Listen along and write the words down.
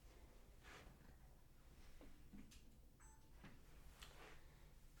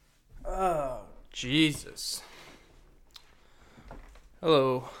Jesus.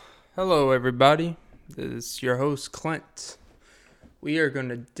 Hello everybody. This is your host Clint. We are going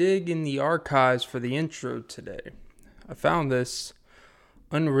to dig in the archives for the intro today. I found this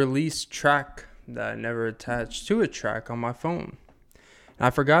unreleased track that I never attached to a track on my phone. And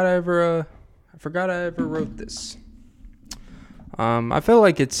I forgot I ever wrote this. I feel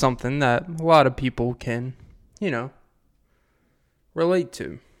like it's something that a lot of people can, relate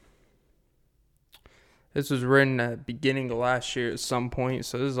to. This was written at the beginning of last year at some point,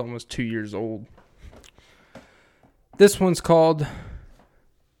 so this is almost 2 years old. This one's called,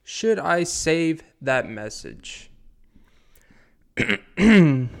 Should I Save That Message?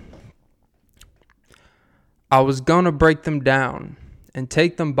 I was gonna break them down and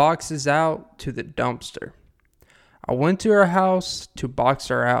take them boxes out to the dumpster. I went to her house to box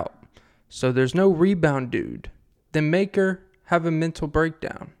her out, so there's no rebound dude. Then make her have a mental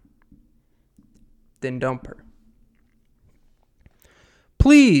breakdown. Then dump her.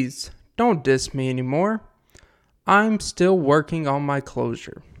 Please don't diss me anymore. I'm still working on my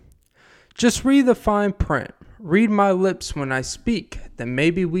closure. Just read the fine print. Read my lips when I speak. Then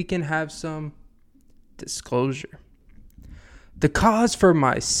maybe we can have some disclosure. The cause for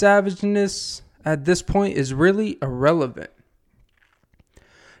my savageness at this point is really irrelevant.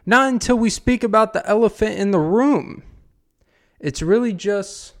 Not until we speak about the elephant in the room. It's really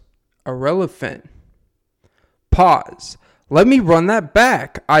just irrelevant. Pause. Let me run that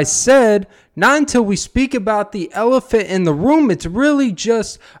back. I said, not until we speak about the elephant in the room. It's really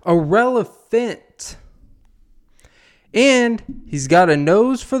just irrelevant. And he's got a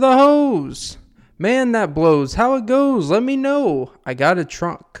nose for the hose. Man, that blows. How it goes, let me know. I got a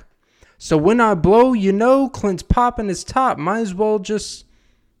trunk. So when I blow, Clint's popping his top. Might as well just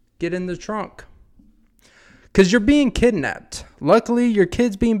get in the trunk. Because you're being kidnapped. Luckily, your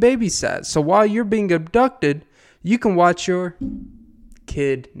kid's being babysat. So while you're being abducted, you can watch your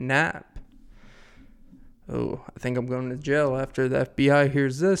kid nap. Oh, I think I'm going to jail after the FBI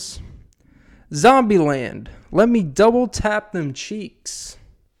hears this. Zombieland. Let me double tap them cheeks.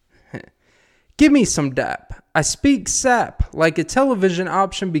 Give me some dap. I speak sap like a television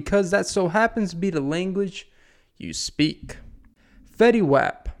option because that so happens to be the language you speak. Fetty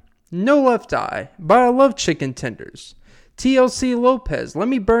Wap. No left eye, but I love chicken tenders. TLC Lopez. Let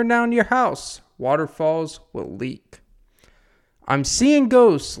me burn down your house. Waterfalls will leak. I'm seeing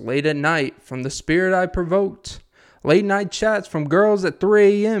ghosts late at night from the spirit I provoked. Late night chats from girls at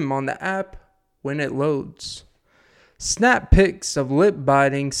 3 a.m. on the app when it loads. Snap pics of lip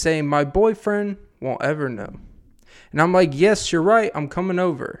biting saying my boyfriend won't ever know. And I'm like, yes, you're right, I'm coming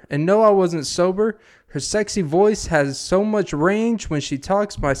over. And no, I wasn't sober. Her sexy voice has so much range when she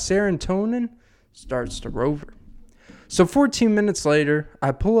talks, my serotonin starts to rover. So 14 minutes later,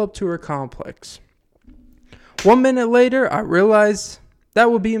 I pull up to her complex. 1 minute later, I realize that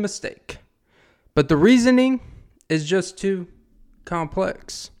would be a mistake. But the reasoning is just too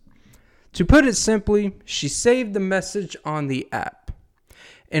complex. To put it simply, she saved the message on the app.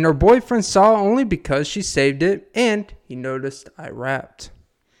 And her boyfriend saw only because she saved it and he noticed I rapped.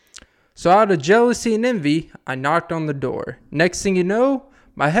 So out of jealousy and envy, I knocked on the door. Next thing you know,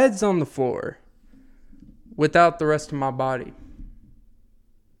 my head's on the floor. Without the rest of my body.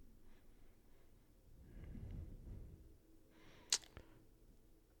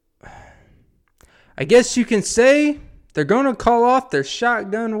 I guess you can say they're going to call off their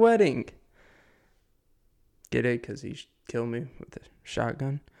shotgun wedding. Get it? Because he killed me with a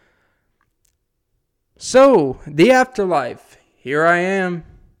shotgun. So, the afterlife. Here I am.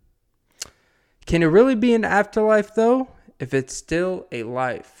 Can it really be an afterlife, though, if it's still a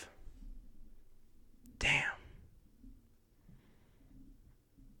life? Damn.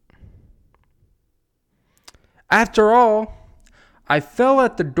 After all, I fell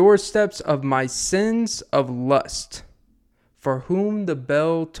at the doorsteps of my sins of lust, for whom the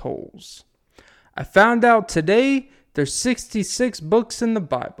bell tolls. I found out today there's 66 books in the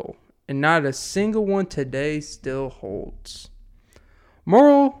Bible, and not a single one today still holds.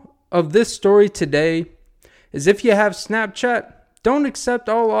 Moral of this story today is if you have Snapchat, don't accept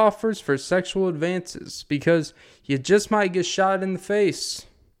all offers for sexual advances because you just might get shot in the face.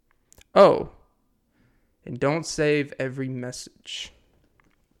 Oh, and don't save every message.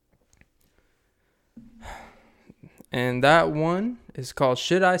 And that one is called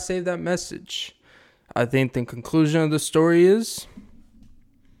Should I Save That Message? I think the conclusion of the story is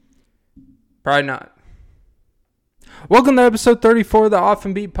probably not. Welcome to episode 34 of the Off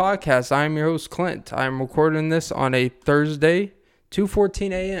and Beat podcast. I am your host Clint. I am recording this on a Thursday,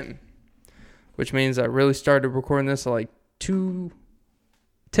 2:14 a.m., which means I really started recording this at like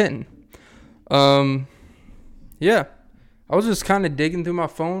 2:10. Yeah, I was just kind of digging through my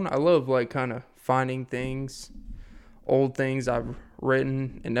phone. I love like kind of finding things, old things I've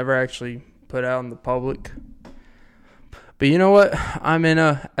written and never actually put out in the public. But you know what? I'm in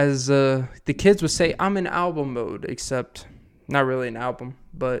as the kids would say, I'm in album mode, except not really an album.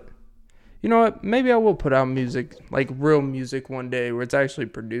 But you know what? Maybe I will put out music, like real music one day where it's actually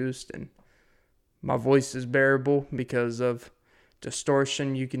produced and my voice is bearable because of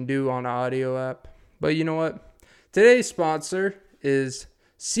distortion you can do on an audio app. But you know what? Today's sponsor is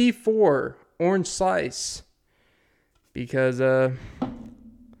C4 Orange Slice because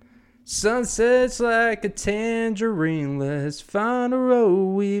sunsets like a tangerine. Let's find a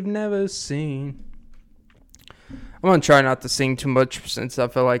road we've never seen. I'm going to try not to sing too much since I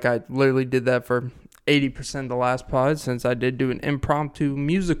feel like I literally did that for 80% of the last pod, since I did do an impromptu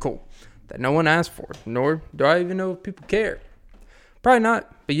musical that no one asked for, nor do I even know if people care. Probably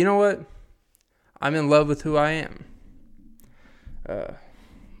not, but you know what? I'm in love with who I am.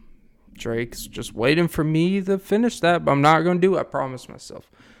 Drake's just waiting for me to finish that, but I'm not going to do it, I promise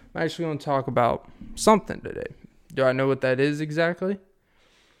myself. I'm actually going to talk about something today. Do I know what that is exactly?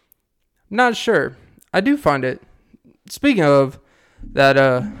 Not sure. I do find it. Speaking of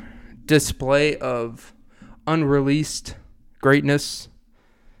that display of unreleased greatness,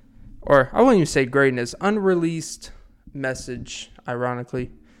 or I wouldn't even say greatness, unreleased message,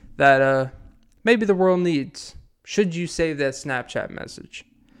 ironically, that maybe the world needs. Should you save that Snapchat message?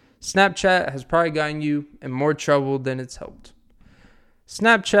 Snapchat has probably gotten you in more trouble than it's helped.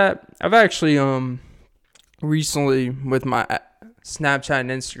 Snapchat, I've actually recently with my Snapchat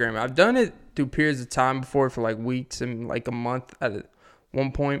and Instagram, I've done it through periods of time before for like weeks and like a month at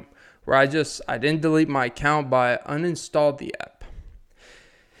one point where I didn't delete my account, but I uninstalled the app.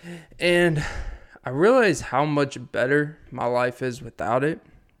 And I realized how much better my life is without it,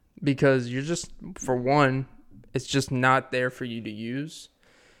 because you're just, for one, it's just not there for you to use.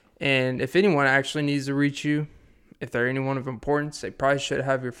 And if anyone actually needs to reach you, if they're anyone of importance, they probably should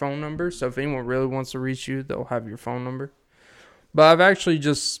have your phone number. So if anyone really wants to reach you, they'll have your phone number. But I've actually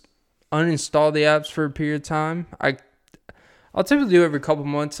just uninstalled the apps for a period of time. I'll typically do every couple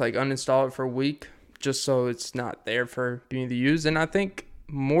months, like uninstall it for a week, just so it's not there for me to use. And I think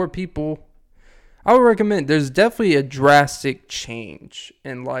more people, I would recommend, there's definitely a drastic change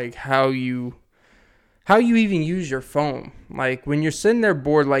in like how you even use your phone. Like when you're sitting there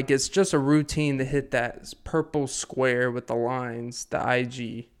bored, like it's just a routine to hit that purple square with the lines, the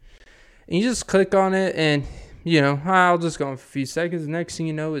IG. And you just click on it and, you know, I'll just go in for a few seconds. Next thing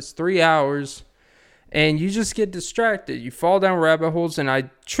you know, it's 3 hours and you just get distracted. You fall down rabbit holes, and I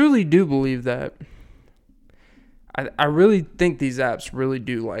truly do believe that. I really think these apps really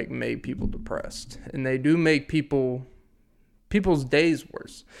do like make people depressed, and they do make people's days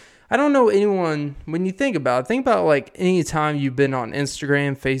worse. I don't know anyone, when you think about like any time you've been on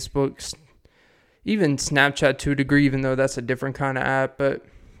Instagram, Facebook, even Snapchat to a degree, even though that's a different kind of app. But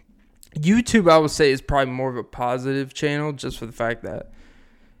YouTube, I would say, is probably more of a positive channel, just for the fact that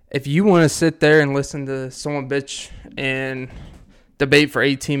if you want to sit there and listen to someone bitch and debate for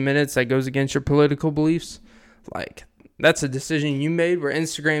 18 minutes that goes against your political beliefs, like that's a decision you made. Where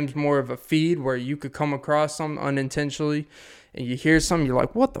Instagram's more of a feed where you could come across something unintentionally and you hear something, you're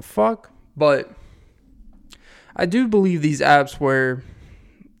like, what the fuck? But I do believe these apps where,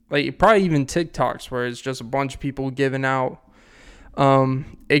 like probably even TikToks, where it's just a bunch of people giving out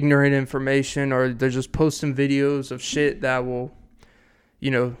ignorant information, or they're just posting videos of shit that will,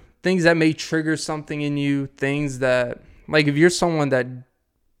 you know, things that may trigger something in you, things that, like if you're someone that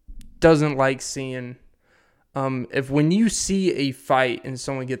doesn't like seeing, if when you see a fight and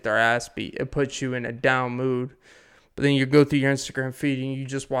someone get their ass beat, it puts you in a down mood. But then you go through your Instagram feed and you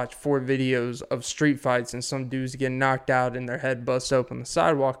just watch 4 videos of street fights and some dudes getting knocked out and their head busts open on the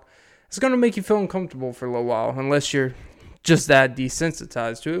sidewalk. It's going to make you feel uncomfortable for a little while, unless you're just that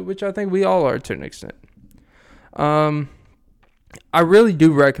desensitized to it, which I think we all are to an extent. I really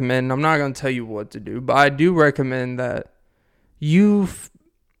do recommend, I'm not going to tell you what to do, but I do recommend that you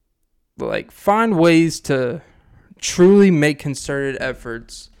like find ways to truly make concerted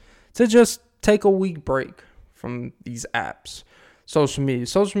efforts to just take a week break from these apps. Social media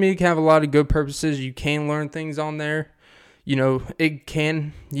can have a lot of good purposes. You can learn things on there. You know, it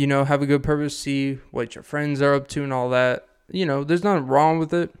can, you know, have a good purpose, see what your friends are up to and all that. You know, there's nothing wrong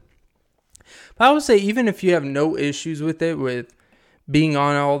with it. But I would say, even if you have no issues with it, with being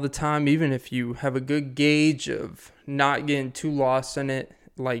on all the time, even if you have a good gauge of not getting too lost in it,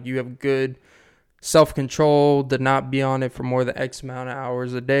 like you have good self-control to not be on it for more than X amount of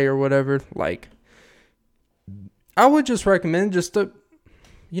hours a day or whatever, like I would just recommend just to,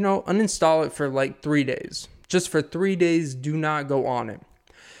 uninstall it for like 3 days. Just for 3 days, do not go on it.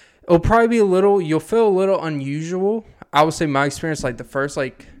 It'll probably be you'll feel a little unusual. I would say my experience, like the first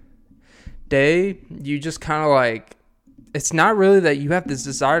like day, you just kind of like, it's not really that you have this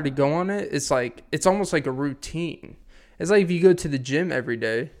desire to go on it. It's like, it's almost like a routine. It's like if you go to the gym every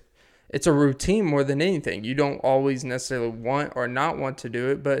day, it's a routine more than anything. You don't always necessarily want or not want to do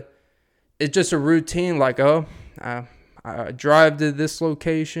it, but it's just a routine. Like, I drive to this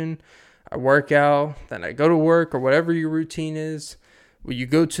location, I work out, then I go to work, or whatever your routine is. Well, you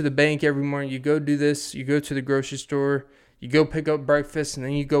go to the bank every morning, you go do this, you go to the grocery store, you go pick up breakfast, and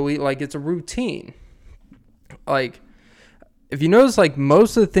then you go eat. Like, it's a routine. Like, if you notice, like,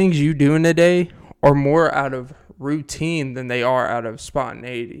 most of the things you do in a day are more out of routine than they are out of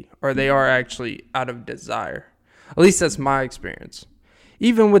spontaneity, or they are actually out of desire. At least that's my experience.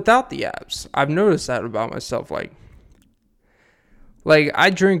 Even without the apps, I've noticed that about myself. Like I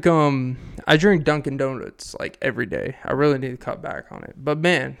drink Dunkin' Donuts like every day. I really need to cut back on it. But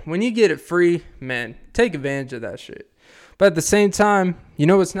man, when you get it free, man, take advantage of that shit. But at the same time, you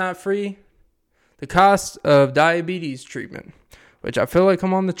know what's not free? The cost of diabetes treatment, which I feel like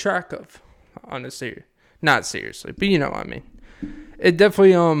I'm on the track of, honestly. Not seriously, but you know what I mean. It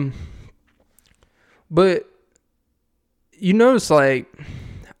definitely, but you notice, like,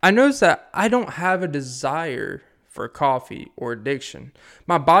 I notice that I don't have a desire for coffee or addiction.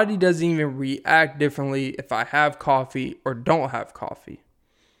 My body doesn't even react differently if I have coffee or don't have coffee.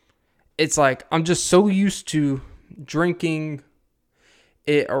 It's like I'm just so used to drinking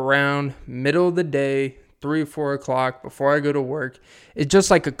it around middle of the day, 3 or 4 o'clock before I go to work. It's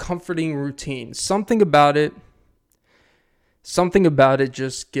just like a comforting routine. Something about it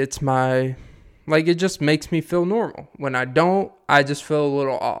just gets it just makes me feel normal. When I don't, I just feel a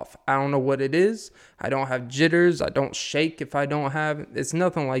little off. I don't know what it is. I don't have jitters. I don't shake if I don't have. It's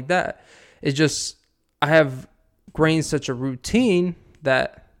nothing like that. It's just, I have gained such a routine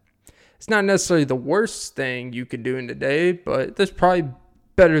that it's not necessarily the worst thing you could do in the day, but there's probably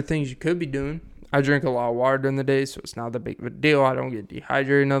better things you could be doing. I drink a lot of water during the day, so it's not that big of a deal. I don't get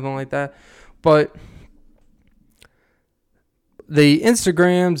dehydrated, nothing like that. But the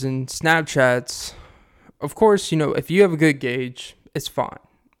Instagrams and Snapchats, of course, if you have a good gauge, it's fine.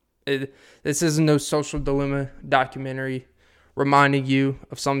 This isn't no social dilemma documentary reminding you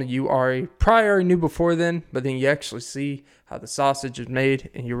of something you probably already knew before then, but then you actually see how the sausage is made,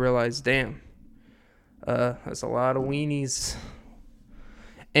 and you realize, damn, that's a lot of weenies.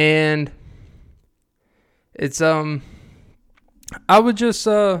 And it's I would just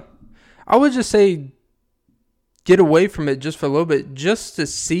say get away from it just for a little bit, just to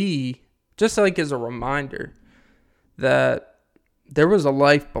see, just like as a reminder that there was a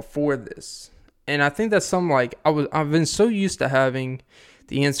life before this. And I think that's something like I've been so used to having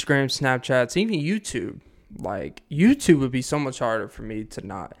the Instagram, Snapchats, even YouTube. Like YouTube would be so much harder for me to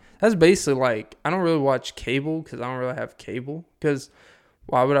not. That's basically like I don't really watch cable because I don't really have cable. Because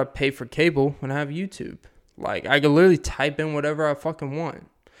why would I pay for cable when I have YouTube? Like, I can literally type in whatever I fucking want.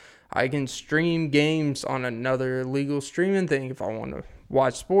 I can stream games on another legal streaming thing if I want to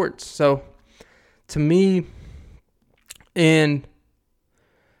watch sports. So, to me, and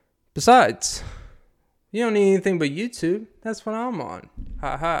besides, you don't need anything but YouTube. That's what I'm on.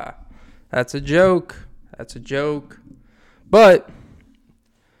 Ha ha. That's a joke. But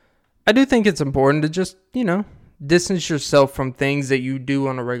I do think it's important to just, distance yourself from things that you do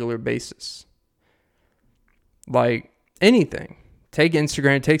on a regular basis. Like anything. Take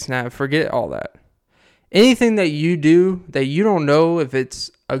Instagram, take Snap, forget all that. Anything that you do that you don't know if it's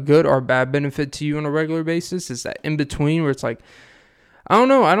a good or bad benefit to you on a regular basis is that in between where it's like, I don't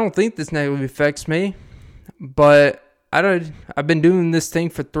know, I don't think this negatively affects me, but I've been doing this thing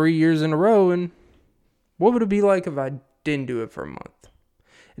for 3 years in a row, and what would it be like if I didn't do it for a month?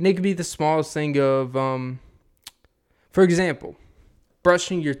 And it could be the smallest thing of, for example,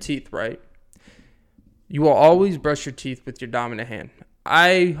 brushing your teeth, right? You will always brush your teeth with your dominant hand.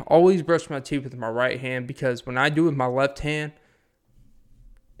 I always brush my teeth with my right hand because when I do it with my left hand,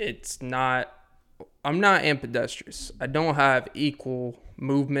 I'm not ambidextrous. I don't have equal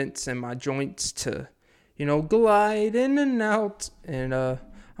movements in my joints to, glide in and out. And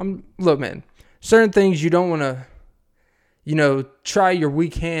look, man, certain things you don't want to, try your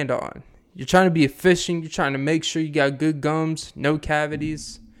weak hand on. You're trying to be efficient. You're trying to make sure you got good gums, no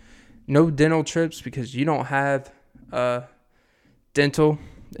cavities, no dental trips because you don't have dental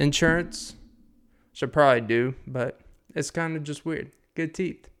insurance. Should probably do, but it's kind of just weird. Good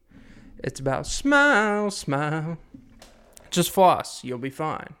teeth. It's about smile, smile. Just floss. You'll be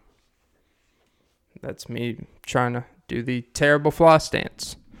fine. That's me trying to do the terrible floss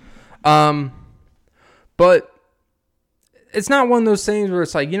dance. But it's not one of those things where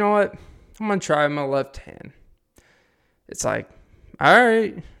it's like, you know what? I'm going to try my left hand. It's like, all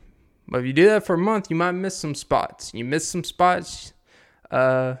right. But if you do that for a month, you might miss some spots. You miss some spots,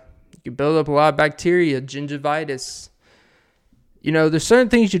 you build up a lot of bacteria, gingivitis. There's certain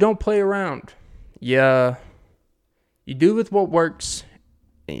things you don't play around. You do with what works,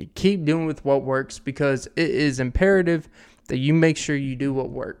 and you keep doing with what works, because it is imperative that you make sure you do what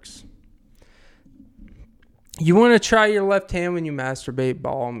works. You want to try your left hand when you masturbate, by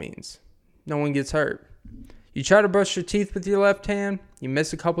all means. No one gets hurt. You try to brush your teeth with your left hand, you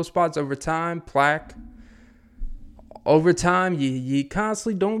miss a couple spots over time, plaque. Over time, you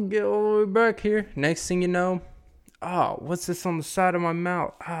constantly don't get all the way back here. Next thing you know, oh, what's this on the side of my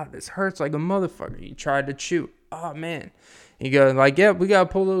mouth? This hurts like a motherfucker. You try to chew. Oh, man. You go like, yeah, we got to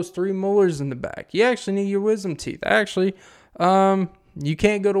pull those 3 molars in the back. You actually need your wisdom teeth. Actually, you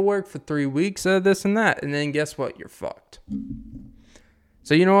can't go to work for 3 weeks, this and that. And then guess what? You're fucked.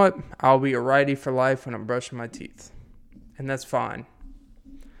 So you know what? I'll be a righty for life when I'm brushing my teeth. And that's fine.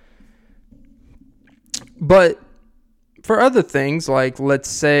 But for other things, like let's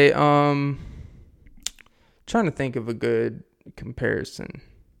say, trying to think of a good comparison.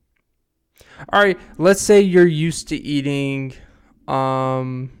 All right, let's say you're used to eating,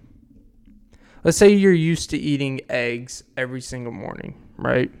 eggs every single morning,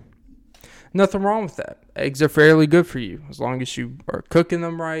 right? Nothing wrong with that. Eggs are fairly good for you as long as you are cooking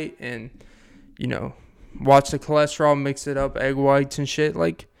them right and, watch the cholesterol, mix it up, egg whites and shit.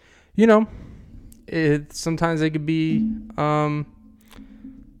 Like, sometimes they could be, well,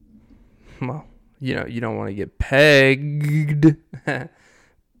 you don't want to get pegged.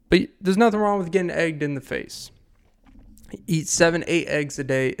 But there's nothing wrong with getting egged in the face. Eat 7-8 eggs a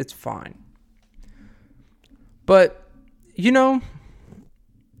day. It's fine. But,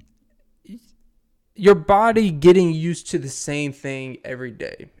 your body getting used to the same thing every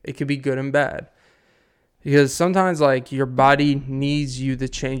day. It could be good and bad. Because sometimes, your body needs you to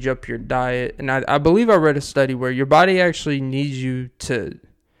change up your diet. And I believe I read a study where your body actually needs you to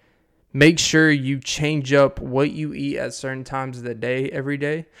make sure you change up what you eat at certain times of the day every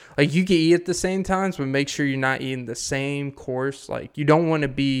day. Like, you can eat at the same times, but make sure you're not eating the same course. Like, you don't want to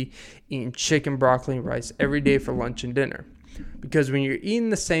be eating chicken, broccoli, and rice every day for lunch and dinner. Because when you're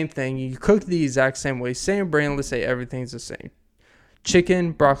eating the same thing, you cook the exact same way, same brain, let's say everything's the same.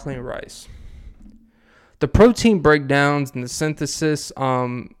 Chicken, broccoli, and rice. The protein breakdowns and the synthesis,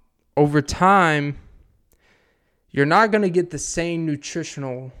 over time, you're not going to get the same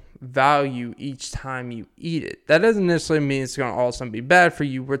nutritional value each time you eat it. That doesn't necessarily mean it's going to all of a sudden be bad for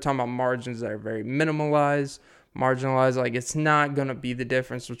you. We're talking about margins that are very marginalized. Like, it's not going to be the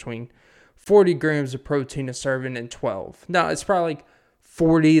difference between 40 grams of protein a serving and 12. No, it's probably like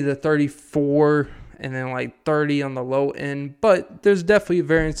 40 to 34 and then like 30 on the low end. But there's definitely a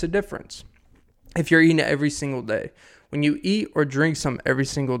variance of difference if you're eating it every single day. When you eat or drink something every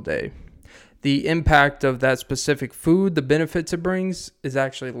single day, the impact of that specific food, the benefits it brings, is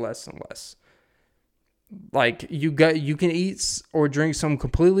actually less and less. Like, you can eat or drink something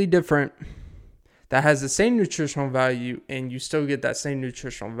completely different that has the same nutritional value, and you still get that same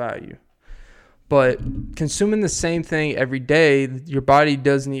nutritional value. But consuming the same thing every day, your body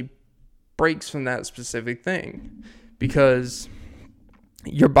does need breaks from that specific thing, because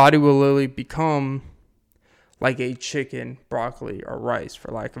your body will literally become like a chicken, broccoli, or rice,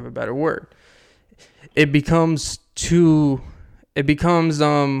 for lack of a better word. It becomes too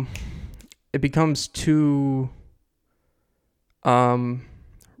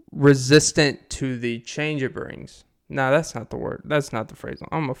resistant to the change it brings. No, that's not the word. That's not the phrase.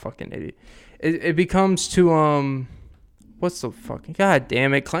 I'm a fucking idiot. It becomes too, what's the fucking, god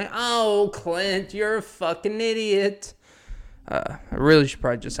damn it, Clint. Oh, Clint, you're a fucking idiot. I really should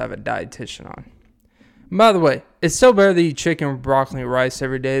probably just have a dietitian on. By the way, it's still better to eat chicken, broccoli, and rice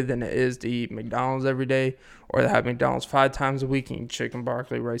every day than it is to eat McDonald's every day, or to have McDonald's 5 times a week and eat chicken,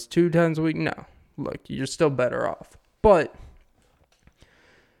 broccoli, rice 2 times a week. No, look, you're still better off. But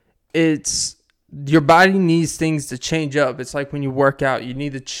your body needs things to change up. It's like when you work out, you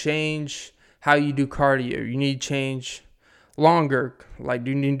need to change how you do cardio. You need to change longer. Like,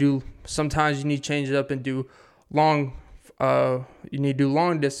 sometimes you need to change it up and do long. You need to do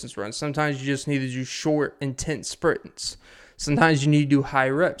long distance runs. Sometimes you just need to do short, intense sprints. Sometimes you need to do high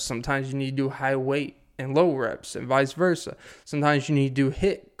reps. Sometimes you need to do high weight and low reps, and vice versa. Sometimes you need to do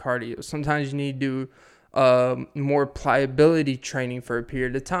HIIT cardio. Sometimes you need to do more pliability training for a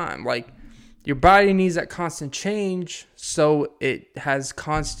period of time. Like, your body needs that constant change, so it has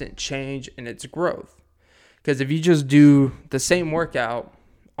constant change in its growth. Because if you just do the same workout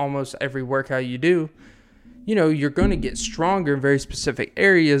almost every workout you do, you're going to get stronger in very specific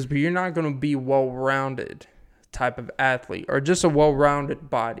areas, but you're not going to be well-rounded type of athlete or just a well-rounded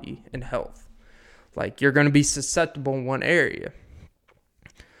body and health. Like, you're going to be susceptible in one area.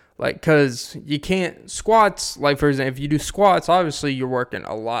 Like, because you can't squats, like, for example, if you do squats, obviously you're working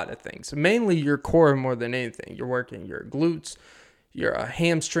a lot of things. Mainly your core more than anything. You're working your glutes, your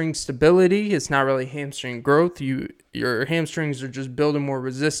hamstring stability. It's not really hamstring growth. Your hamstrings are just building more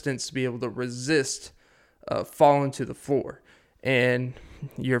resistance to be able to resist falling to the floor. And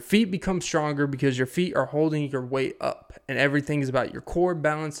your feet become stronger because your feet are holding your weight up. And everything is about your core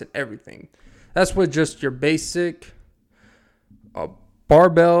balance and everything. That's what just your basic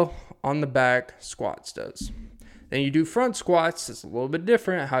barbell on the back squats does. Then you do front squats. It's a little bit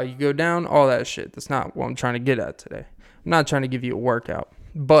different. How you go down, all that shit. That's not what I'm trying to get at today. I'm not trying to give you a workout.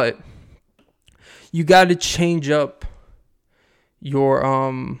 But you got to change up your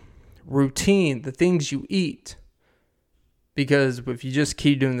routine, the things you eat. Because if you just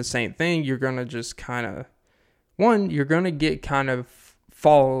keep doing the same thing, you're going to just kind of, you're going to get kind of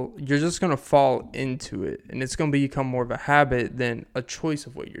you're just going to fall into it. And it's going to become more of a habit than a choice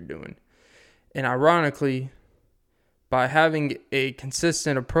of what you're doing. And ironically, by having a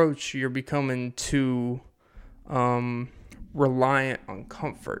consistent approach, you're becoming too reliant on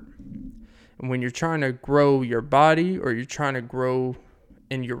comfort. And when you're trying to grow your body or you're trying to grow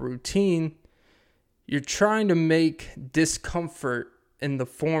in your routine, you're trying to make discomfort in the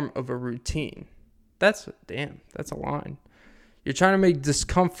form of a routine. That's a line. You're trying to make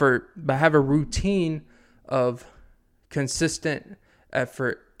discomfort, but have a routine of consistent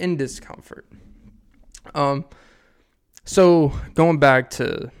effort in discomfort. So going back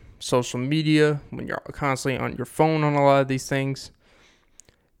to social media, when you're constantly on your phone on a lot of these things,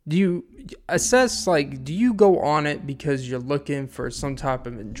 do you assess, do you go on it because you're looking for some type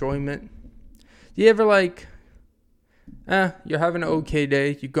of enjoyment? Do you ever you're having an okay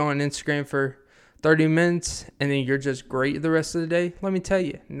day, you go on Instagram for 30 minutes, and then you're just great the rest of the day? Let me tell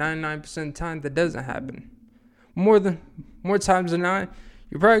you, 99% of the time, that doesn't happen. More times than not,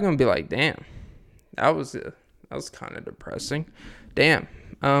 you're probably going to be like, damn, that was kind of depressing. Damn,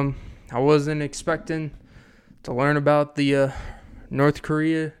 I wasn't expecting to learn about the North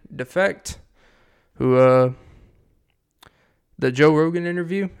Korea defect, the Joe Rogan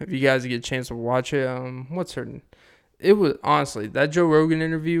interview. If you guys get a chance to watch it, it was honestly that Joe Rogan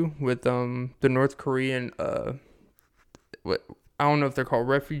interview with the North Korean I don't know if they're called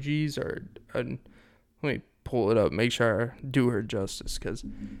refugees or let me pull it up, make sure I do her justice, because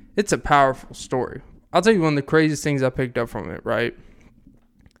it's a powerful story. I'll tell you one of the craziest things I picked up from it, right?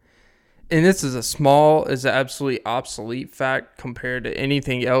 And this is is an absolutely obsolete fact compared to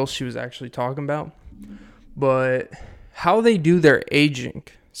anything else she was actually talking about. But how they do their aging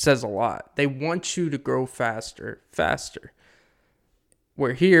says a lot. They want you to grow faster.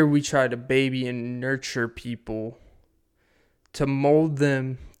 Where here we try to baby and nurture people to mold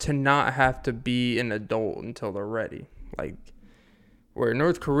them to not have to be an adult until they're ready. Where in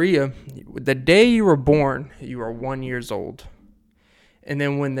North Korea, the day you were born, you are 1 year old. And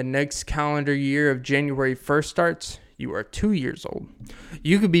then when the next calendar year of January 1st starts, you are 2 years old.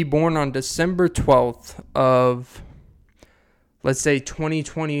 You could be born on December 12th of, let's say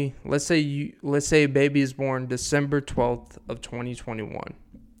 2020. Let's say a baby is born December 12th of 2021.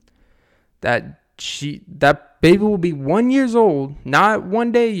 That baby will be 1 year old, not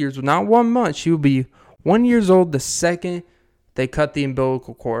 1 day, not 1 month. She will be 1 year old the second they cut the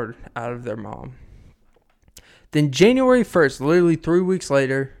umbilical cord out of their mom. Then January 1st, literally 3 weeks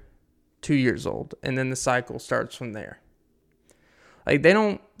later, 2 years old. And then the cycle starts from there. They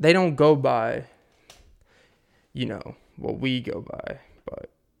don't go by, what we go by.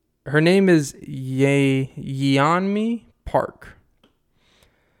 But her name is Yeonmi Park.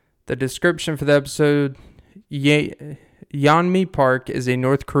 The description for the episode, Yeonmi Park is a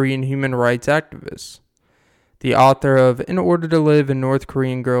North Korean human rights activist. The author of In Order to Live, a North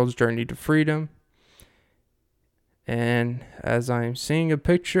Korean Girl's Journey to Freedom. And as I'm seeing a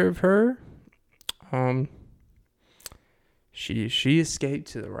picture of her, she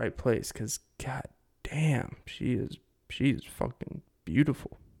escaped to the right place, because god damn, she is fucking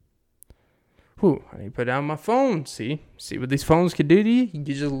beautiful. Whew, I need to put down my phone. See what these phones can do to you? You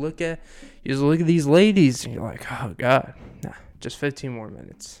just look at these ladies and you're like, oh god, nah, just 15 more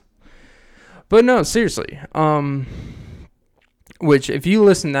minutes. But no, seriously. Which, if you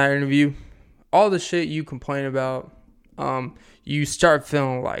listen to that interview, all the shit you complain about, you start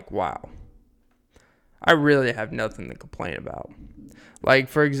feeling like, wow, I really have nothing to complain about.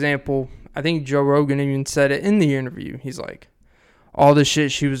 For example, I think Joe Rogan even said it in the interview. He's like, all the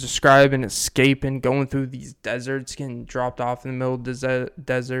shit she was describing, escaping, going through these deserts, getting dropped off in the middle of the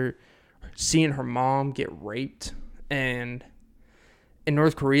desert, seeing her mom get raped. And in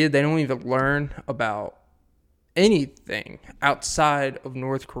North Korea, they don't even learn about anything outside of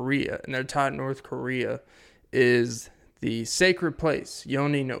North Korea. And they're taught North Korea is the sacred place. You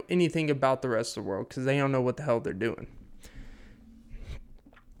don't need to know anything about the rest of the world because they don't know what the hell they're doing.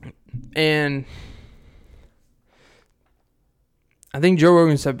 And I think Joe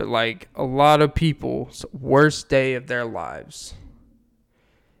Rogan said, but like a lot of people's worst day of their lives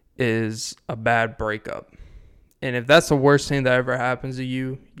is a bad breakup. And if that's the worst thing that ever happens to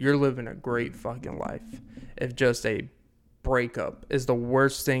you, you're living a great fucking life. If just a breakup is the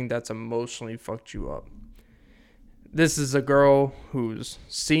worst thing that's emotionally fucked you up. This is a girl who's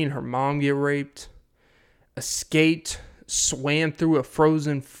seen her mom get raped, escaped, swam through a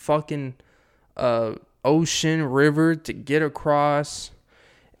frozen fucking ocean river to get across,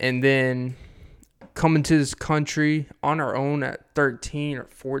 and then coming to this country on her own at 13 or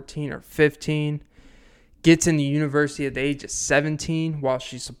 14 or 15, gets into university at the age of 17 while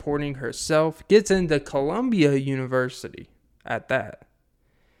she's supporting herself, gets into Columbia University at that.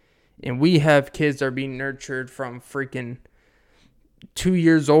 And we have kids that are being nurtured from freaking 2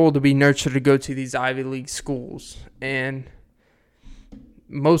 years old to be nurtured to go to these Ivy League schools. And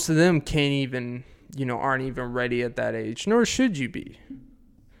most of them can't even, aren't even ready at that age, nor should you be.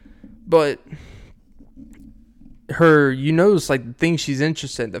 But her, like the thing she's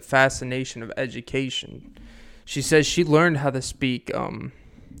interested in, the fascination of education. She says she learned how to speak,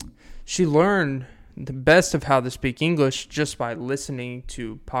 she learned the best of how to speak English just by listening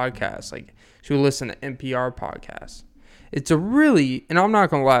to podcasts. Like, she would listen to NPR podcasts. It's a really, and I'm not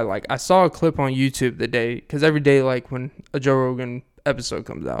going to lie, like, I saw a clip on YouTube the day, because every day, like, when a Joe Rogan episode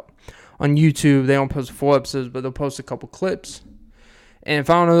comes out, on YouTube, they don't post full episodes, but they'll post a couple clips. And if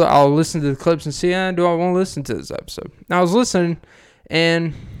I don't know, I'll listen to the clips and see, do I want to listen to this episode? And I was listening,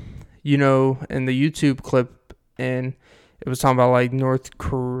 and, in the YouTube clip, and it was talking about, like, North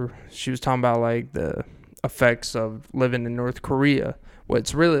Korea. She was talking about, like, the effects of living in North Korea, what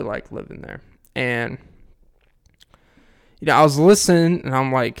it's really like living there. And, I was listening, and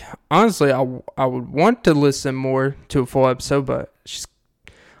I'm like, honestly, I would want to listen more to a full episode, but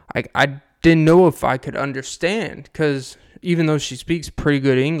I didn't know if I could understand, because even though she speaks pretty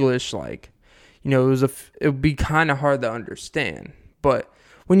good English, like, it would be kind of hard to understand. But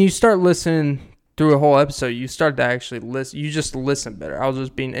when you start listening through a whole episode, you start to actually listen. You just listen better. I was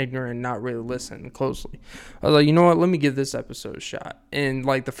just being ignorant and not really listening closely. I was like, you know what? Let me give this episode a shot. And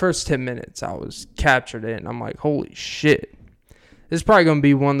like the first 10 minutes, I was captured in. I'm like, holy shit. This is probably going to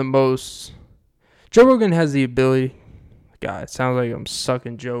be one of the most... Joe Rogan has the ability... God, it sounds like I'm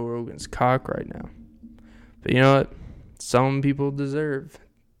sucking Joe Rogan's cock right now. But you know what? Some people deserve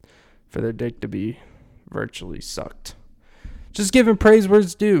for their dick to be virtually sucked. Just giving praise where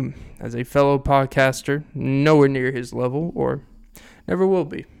it's due. As a fellow podcaster, nowhere near his level, or never will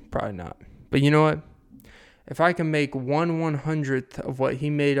be. Probably not. But you know what? If I can make 1/100th of what he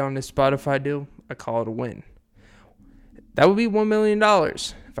made on his Spotify deal, I call it a win. That would be $1 million.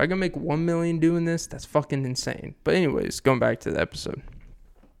 If I can make $1 million doing this, that's fucking insane. But anyways, going back to the episode.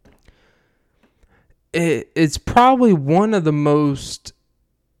 It's probably one of the most...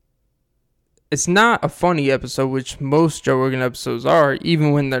 It's not a funny episode, which most Joe Rogan episodes are,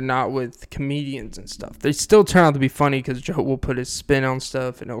 even when they're not with comedians and stuff. They still turn out to be funny because Joe will put his spin on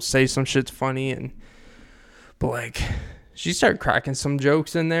stuff and he'll say some shit's funny. But like, she started cracking some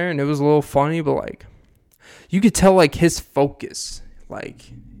jokes in there and it was a little funny, but like, you could tell like his focus,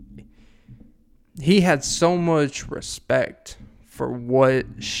 like, he had so much respect for what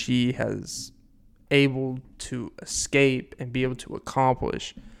she has able to escape and be able to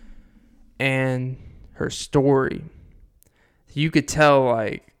accomplish. And her story, you could tell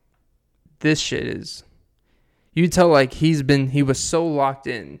like this shit is, you could tell like he was so locked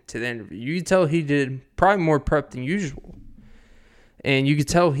in to the interview. You could tell he did probably more prep than usual. And you could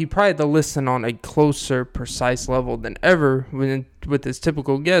tell he probably had to listen on a closer, precise level than ever with his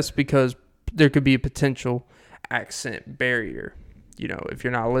typical guests, because there could be a potential accent barrier, if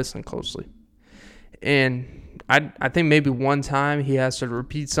you're not listening closely. And I think maybe one time he has to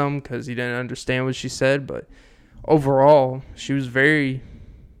repeat some because he didn't understand what she said, but overall, it was very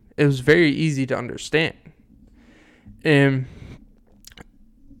easy to understand. And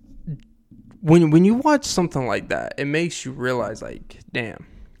when you watch something like that, it makes you realize, like, damn,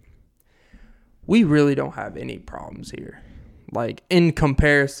 we really don't have any problems here. Like, in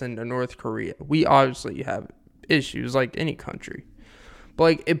comparison to North Korea, we obviously have issues like any country. But,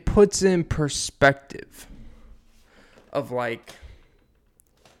 like, it puts in perspective of, like,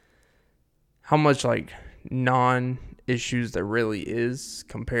 how much like non-issues there really is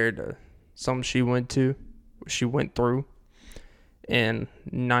compared to some she went through. And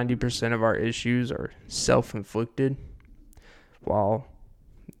 90% of our issues are self-inflicted. While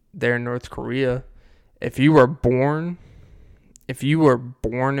there in North Korea, if you were born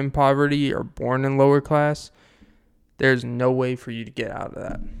in poverty or born in lower class, there's no way for you to get out of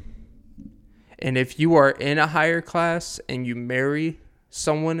that. And if you are in a higher class and you marry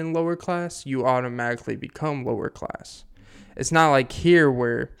someone in lower class, you automatically become lower class. It's not like here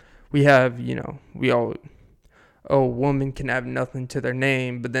where we have, a woman can have nothing to their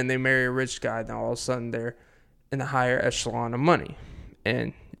name, but then they marry a rich guy, then all of a sudden they're in the higher echelon of money.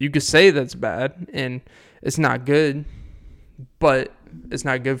 And you could say that's bad, and it's not good, but it's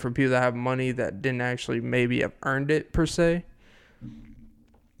not good for people that have money that didn't actually maybe have earned it per se.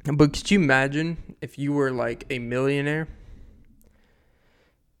 But could you imagine if you were like a millionaire?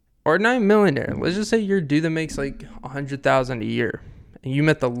 Or not a millionaire. Let's just say you're a dude that makes like $100,000 a year, and you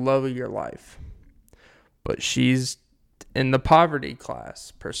met the love of your life, but she's in the poverty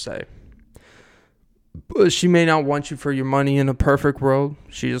class per se. But she may not want you for your money in a perfect world.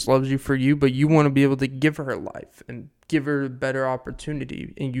 She just loves you for you, but you want to be able to give her life and give her a better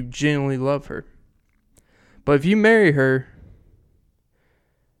opportunity, and you genuinely love her. But if you marry her,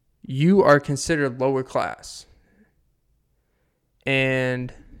 you are considered lower class,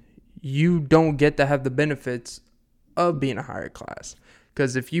 and you don't get to have the benefits of being a higher class.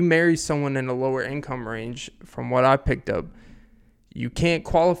 Because if you marry someone in a lower income range, from what I picked up, you can't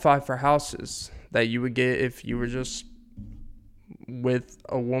qualify for houses that you would get if you were just with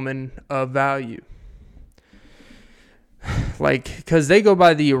a woman of value. Like, because they go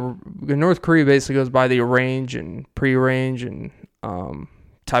by North Korea basically goes by the arrange and pre-arrange and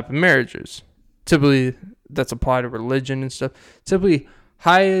type of marriages. Typically, that's applied to religion and stuff. Typically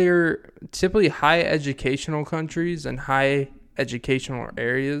high educational countries and high educational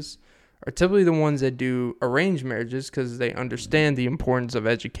areas are typically the ones that do arranged marriages because they understand the importance of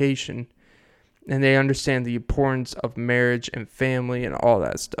education and they understand the importance of marriage and family and all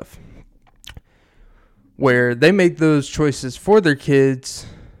that stuff. Where they make those choices for their kids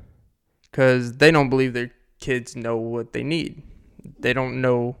because they don't believe their kids know what they need. They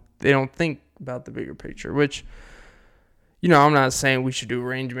don't think about the bigger picture, which, I'm not saying we should do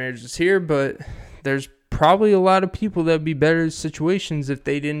arranged marriages here, but there's probably a lot of people that would be better in situations if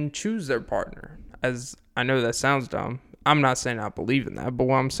they didn't choose their partner. As I know that sounds dumb. I'm not saying I believe in that, but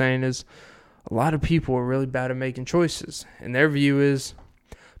what I'm saying is a lot of people are really bad at making choices. And their view is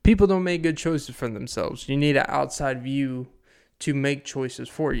people don't make good choices for themselves. You need an outside view to make choices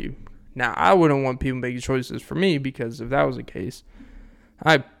for you. Now, I wouldn't want people making choices for me because if that was the case,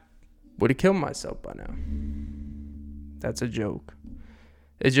 I would have killed myself by now. That's a joke.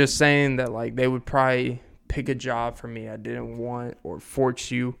 It's just saying that like they would probably pick a job for me I didn't want or force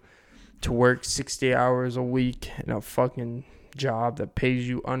you to work 60 hours a week in a fucking job that pays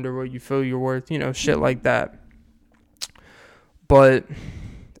you under what you feel you're worth, shit like that. But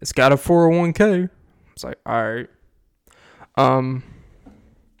it's got a 401k. It's like, all right.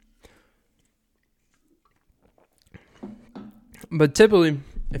 But typically,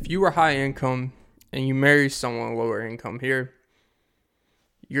 if you were high income and you marry someone lower income here,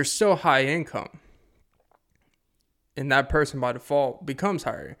 you're still high income. And that person by default becomes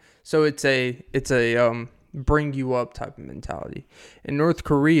higher. So it's a bring you up type of mentality. In North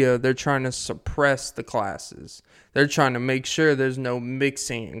Korea, they're trying to suppress the classes. They're trying to make sure there's no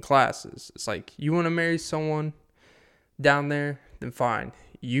mixing in classes. It's like, you want to marry someone down there, then fine.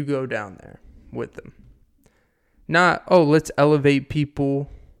 You go down there with them. Not, let's elevate people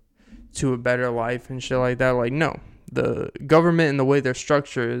to a better life and shit like that. Like, no. The government and the way their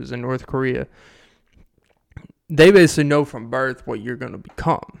structure is in North Korea, they basically know from birth what you're going to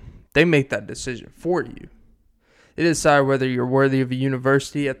become. They make that decision for you. They decide whether you're worthy of a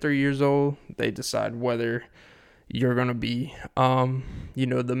university at 3 years old. They decide whether you're going to be,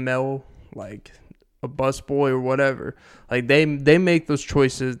 the male, like a busboy or whatever. Like they make those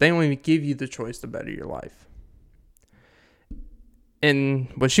choices. They don't even give you the choice to better your life. And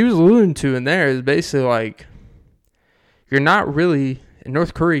what she was alluding to in there is basically like, you're not really, in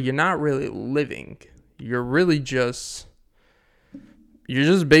North Korea, you're not really living. You're just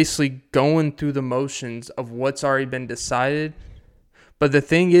basically going through the motions of what's already been decided. But the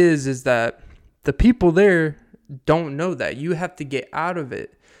thing is that the people there don't know that. You have to get out of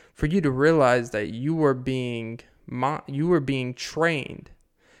it for you to realize that you were being trained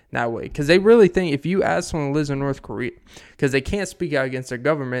that way. Because they really think if you ask someone who lives in North Korea, because they can't speak out against their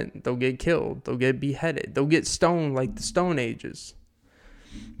government, they'll get killed, they'll get beheaded, they'll get stoned like the Stone Ages.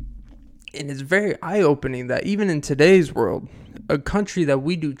 And it's very eye-opening that even in today's world, a country that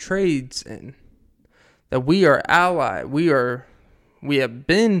we do trades in, that we are allied, we have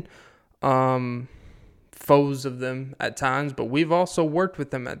been foes of them at times, but we've also worked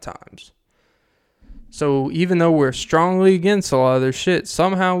with them at times. So even though we're strongly against a lot of their shit,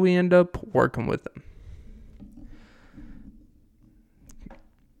 somehow we end up working with them.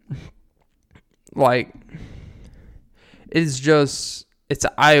 Like, it's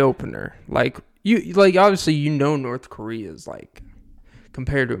an eye opener. Like obviously North Korea is like,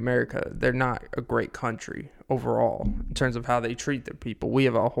 compared to America, they're not a great country overall in terms of how they treat their people. We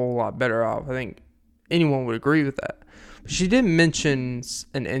have a whole lot better off. I think anyone would agree with that. But she did mention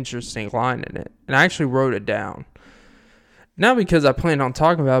an interesting line in it, and I actually wrote it down. Not because I planned on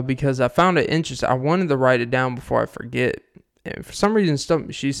talking about it, because I found it interesting. I wanted to write it down before I forget. And for some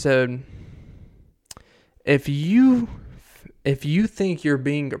reason, she said, if you think you're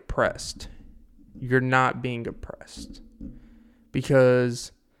being oppressed, you're not being oppressed.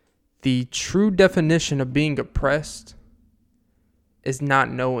 Because the true definition of being oppressed is not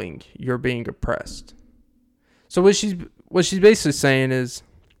knowing you're being oppressed. So what she's basically saying is,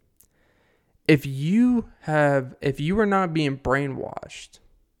 if you are not being brainwashed,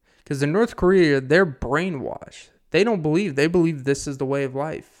 because in North Korea, they're brainwashed. They believe this is the way of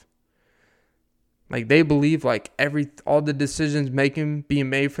life. Like, they believe like all the decisions being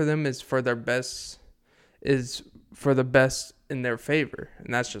made for them is for the best in their favor.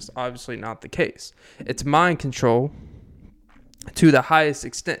 And that's just obviously not the case. It's mind control to the highest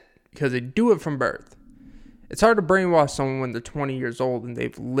extent, because they do it from birth. It's hard to brainwash someone when they're 20 years old and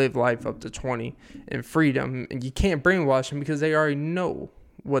they've lived life up to 20 in freedom. And you can't brainwash them because they already know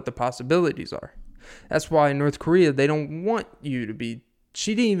what the possibilities are. That's why in North Korea, they don't want you to be...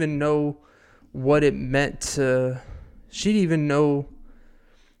 She didn't even know what it meant to... She didn't even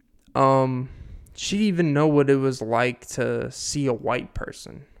know what it was like to see a white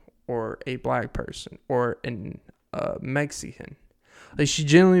person or a black person or a Mexican. Like, she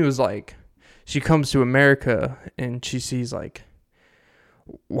genuinely was like... She comes to America and she sees like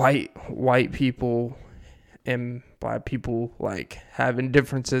white people and black people like having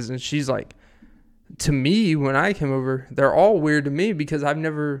differences, and she's like, to me, when I came over, they're all weird to me because I've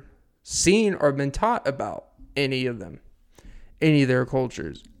never seen or been taught about any of them, any of their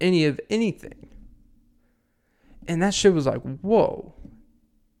cultures, any of anything. And that shit was like, whoa.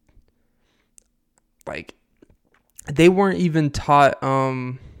 Like, they weren't even taught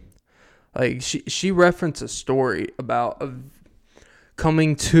like, she referenced a story about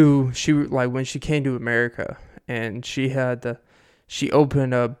when she came to America, and she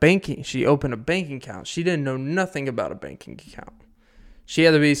opened a banking account. She didn't know nothing about a banking account. She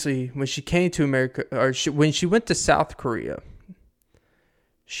had to basically, when she came to America, when she went to South Korea,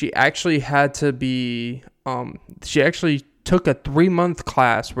 she actually had to be, she actually took a 3-month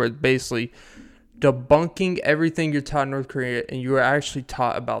class where it's basically debunking everything you're taught in North Korea, and you were actually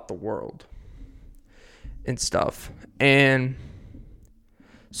taught about the world and stuff. And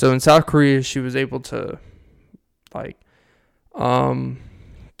so in South Korea, she was able to like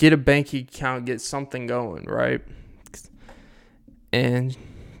get a banking account, get something going, right? And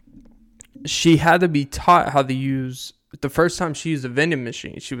she had to be taught how to use... The first time she used a vending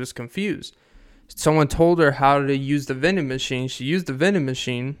machine, she was confused. Someone told her how to use the vending machine. She used the vending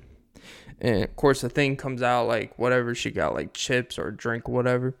machine, and of course the thing comes out like whatever she got, like chips or a drink or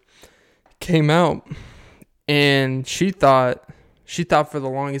whatever, came out. And she thought for the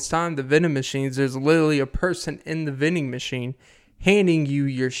longest time, the vending machines, there's literally a person in the vending machine handing you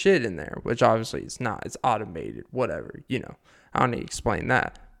your shit in there, which obviously it's not. It's automated, whatever, I don't need to explain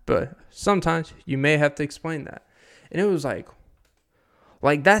that. But sometimes you may have to explain that. And it was like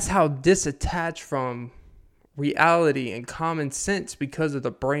that's how disattached from reality and common sense because of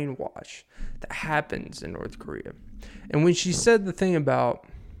the brainwash that happens in North Korea. And when she said the thing about,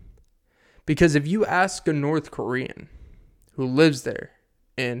 because if you ask a North Korean who lives there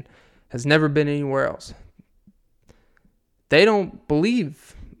and has never been anywhere else, they don't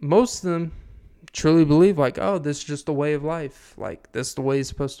believe, most of them truly believe like, oh, this is just the way of life. Like, this is the way it's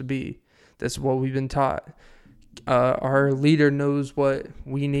supposed to be. This is what we've been taught. Our leader knows what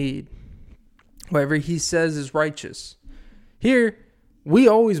we need. Whatever he says is righteous. Here, we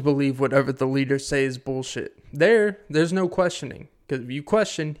always believe whatever the leader says is bullshit. There's no questioning. Because if you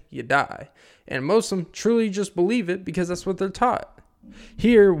question, you die. And most of them truly just believe it because that's what they're taught.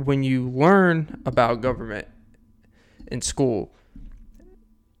 Here, when you learn about government in school,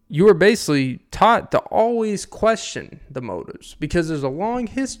 you are basically taught to always question the motives, because there's a long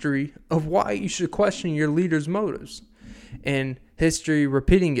history of why you should question your leader's motives, and history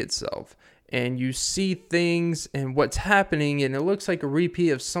repeating itself. and you see things and what's happening, and it looks like a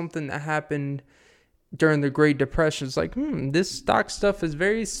repeat of something that happened during the Great Depression. It's like, this stock stuff is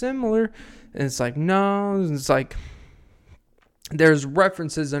very similar. And it's like, no, it's like there's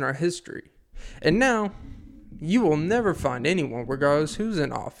references in our history. And now you will never find anyone, regardless who's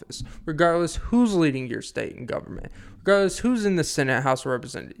in office, regardless who's leading your state and government, regardless who's in the Senate, House of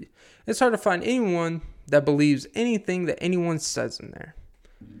Representatives. It's hard to find anyone that believes anything that anyone says in there.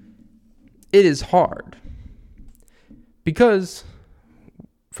 It is hard. Because,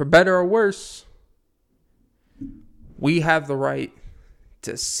 for better or worse, we have the right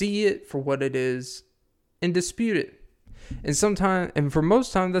to see it for what it is and dispute it. And for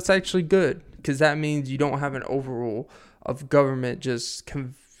most time, that's actually good, because that means you don't have an overrule of government just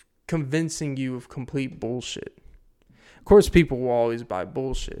convincing you of complete bullshit. Of course, people will always buy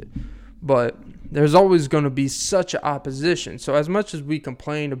bullshit, but there's always going to be such an opposition. So as much as we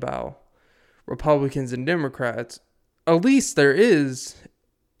complain about Republicans and Democrats, at least there is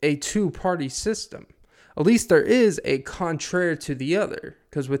a two-party system. At least there is a contrary to the other,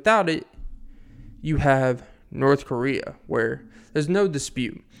 because without it, you have North Korea, where there's no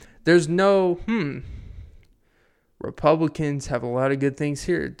dispute. There's no, Republicans have a lot of good things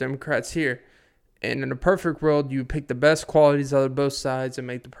here, Democrats here. And in a perfect world, you pick the best qualities out of both sides and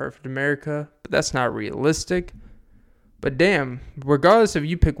make the perfect America. But that's not realistic. But damn, regardless if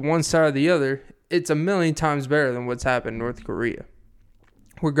you pick one side or the other, it's a million times better than what's happened in North Korea.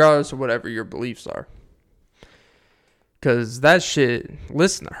 Regardless of whatever your beliefs are. Because that shit,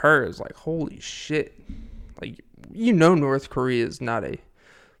 listen to her, is like, holy shit. Like, North Korea is not a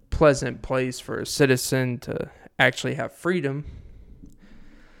pleasant place for a citizen to actually have freedom.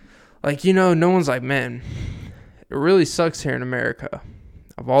 Like, no one's like, man, it really sucks here in America.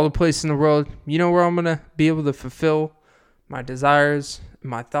 Of all the places in the world, where I'm going to be able to fulfill my desires,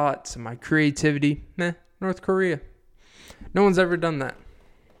 my thoughts, and my creativity? North Korea. No one's ever done that.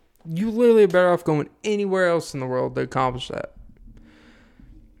 You literally are better off going anywhere else in the world to accomplish that.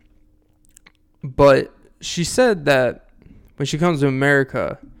 But she said that when she comes to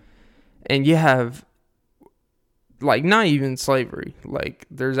America, and you have, like, not even slavery, like,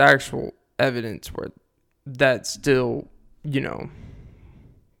 there's actual evidence where that still,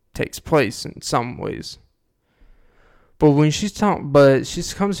 takes place in some ways. But when she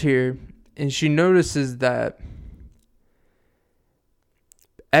comes here and she notices that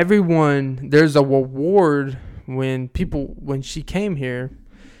there's a reward when she came here,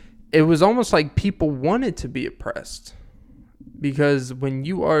 it was almost like people wanted to be oppressed. Because when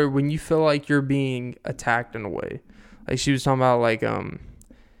you feel like you're being attacked in a way, like she was talking about,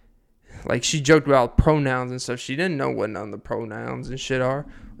 like she joked about pronouns and stuff. She didn't know what none of the pronouns and shit are.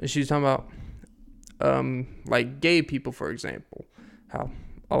 And she was talking about, like gay people, for example, how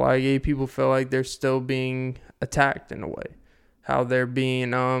a lot of gay people feel like they're still being attacked in a way, how they're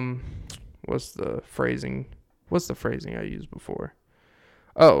being, what's the phrasing I used before?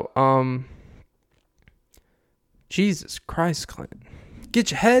 Jesus Christ, Clint. Get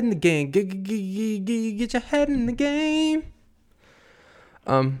your head in the game. Get your head in the game.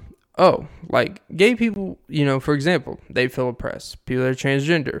 Like gay people, for example, they feel oppressed. People that are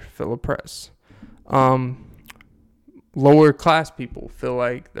transgender feel oppressed. Lower class people feel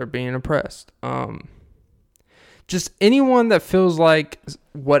like they're being oppressed. Just anyone that feels like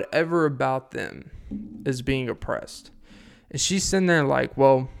whatever about them is being oppressed. And she's sitting there like,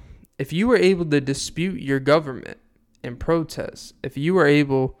 well, if you were able to dispute your government and protest, if you were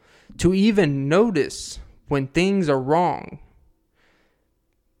able to even notice when things are wrong,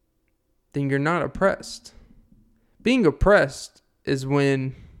 then you're not oppressed. Being oppressed is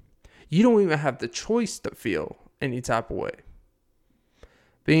when you don't even have the choice to feel any type of way.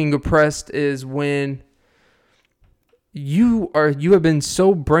 Being oppressed is when you have been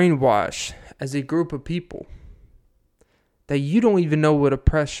so brainwashed as a group of people that you don't even know what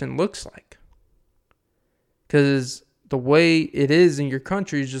oppression looks like. Because the way it is in your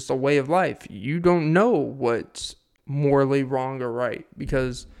country is just a way of life. You don't know what's morally wrong or right,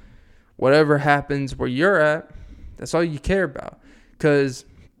 because whatever happens where you're at, that's all you care about. Because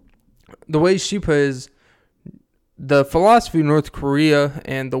the way she put it is, the philosophy of North Korea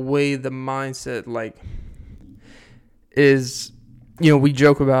and the way the mindset, is, we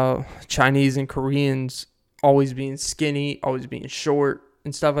joke about Chinese and Koreans always being skinny, always being short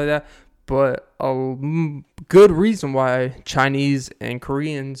and stuff like that. But a good reason why Chinese and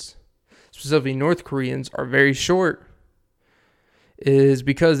Koreans, specifically North Koreans, are very short is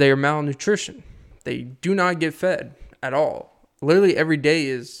because they are malnutrition. They do not get fed at all. Literally every day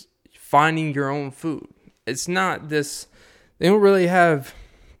is finding your own food. It's not this, they don't really have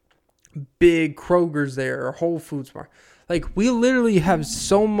big Kroger's there or Whole Foods Market. Like, we literally have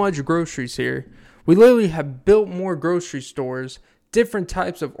so much groceries here. We literally have built more grocery stores, different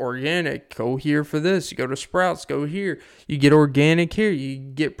types of organic. Go here for this. You go to Sprouts, go here. You get organic here. You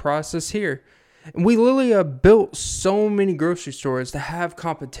get processed here. And we literally have built so many grocery stores to have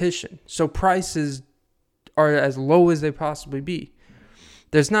competition. So prices are as low as they possibly be.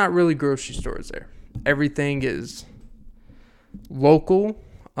 There's not really grocery stores there. Everything is local.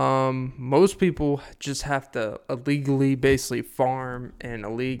 Most people just have to illegally basically farm and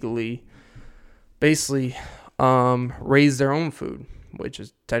illegally basically raise their own food, which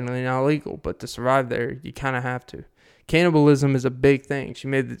is technically not illegal, but to survive there, you kind of have to. Cannibalism is a big thing.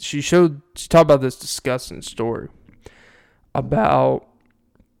 She talked about this disgusting story about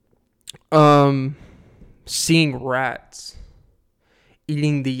seeing rats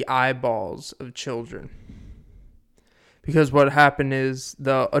eating the eyeballs of children. Because what happened is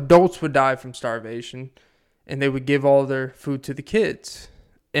the adults would die from starvation and they would give all their food to the kids.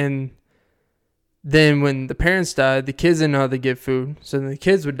 And then when the parents died, the kids didn't know how to get food. So then the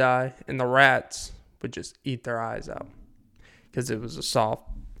kids would die and the rats would just eat their eyes out. Because it was it's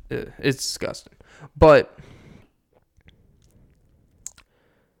disgusting. But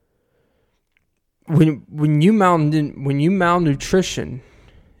when you malnutrition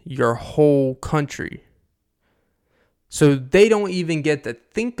your whole country, so they don't even get to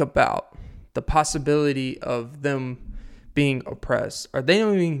think about the possibility of them being oppressed, or they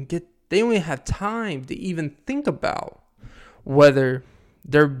don't even have time to even think about whether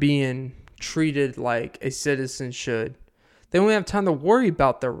they're being treated like a citizen should. They don't have time to worry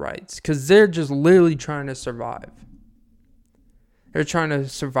about their rights because they're just literally trying to survive. They're trying to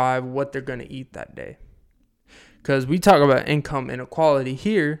survive what they're going to eat that day. Because we talk about income inequality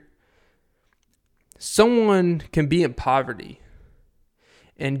here. Someone can be in poverty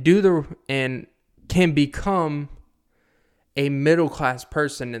and can become a middle class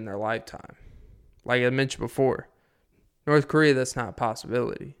person in their lifetime. Like I mentioned before, North Korea, that's not a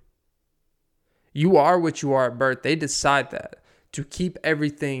possibility. You are what you are at birth. They decide that to keep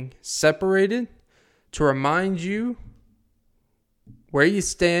everything separated, to remind you where you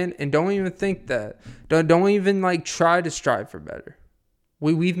stand, and don't even think that. Don't even try to strive for better.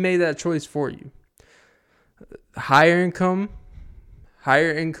 We've made that choice for you. Higher income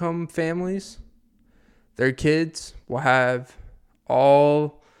families, their kids will have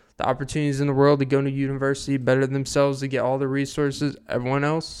all the opportunities in the world to go to university, better themselves, to get all the resources. Everyone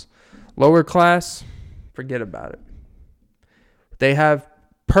else, lower class, forget about it. They have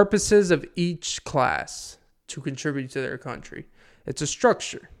purposes of each class to contribute to their country. It's a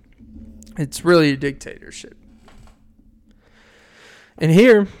structure. It's really a dictatorship. And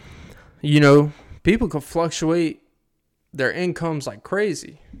here, people can fluctuate their incomes like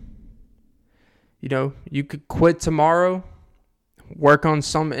crazy. You could quit tomorrow, work on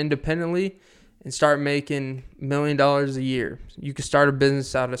something independently, and start making $1 million a year. You could start a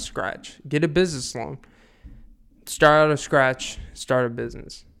business out of scratch. Get a business loan. Start out of scratch. Start a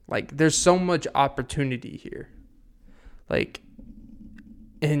business. There's so much opportunity here.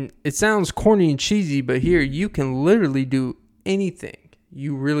 And it sounds corny and cheesy, but here you can literally do anything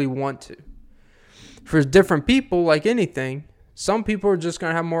you really want to. For different people, like anything, some people are just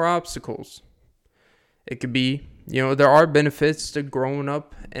going to have more obstacles. It could be, there are benefits to growing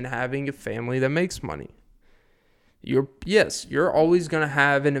up and having a family that makes money. You're always going to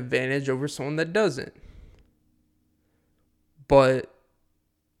have an advantage over someone that doesn't. But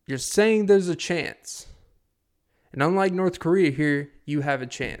you're saying there's a chance. And unlike North Korea here, you have a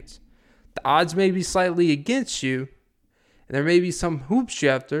chance. The odds may be slightly against you, and there may be some hoops you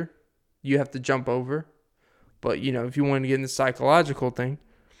have to jump over. But, if you want to get in the psychological thing,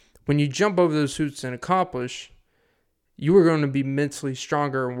 when you jump over those hoops and accomplish, you are going to be mentally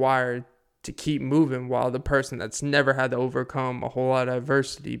stronger and wired to keep moving, while the person that's never had to overcome a whole lot of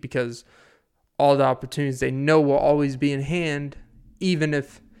adversity, because all the opportunities they know will always be in hand, even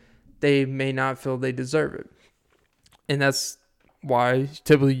if they may not feel they deserve it. And that's why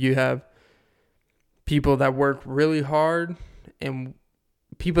typically you have people that work really hard and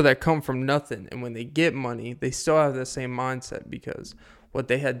people that come from nothing. And when they get money, they still have the same mindset, because what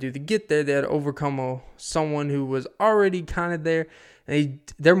they had to do to get there, they had to overcome someone who was already kind of there. And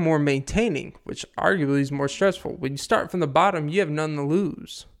they're more maintaining, which arguably is more stressful. When you start from the bottom, you have nothing to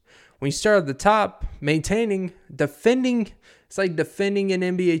lose. When you start at the top, maintaining, defending, it's like defending an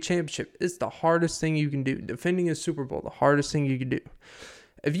NBA championship. It's the hardest thing you can do. Defending a Super Bowl, the hardest thing you can do.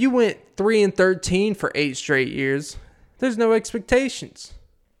 If you went 3-13 for 8 straight years, there's no expectations.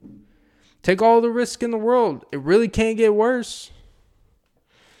 Take all the risk in the world. It really can't get worse.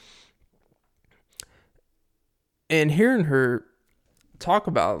 And hearing her talk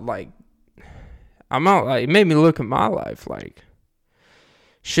about, like, it made me look at my life, like,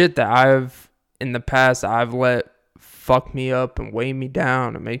 shit that in the past, I've let fuck me up and weigh me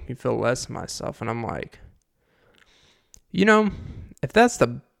down and make me feel less of myself. And I'm like, if that's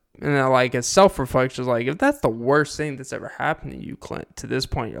as self-reflection, like, if that's the worst thing that's ever happened to you, Clint, to this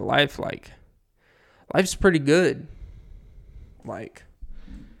point in your life, like, life's pretty good. Like,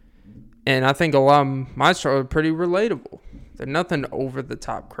 and I think a lot of my stories are pretty relatable. They're nothing over the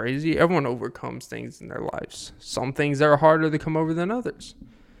top crazy. Everyone overcomes things in their lives. Some things are harder to come over than others.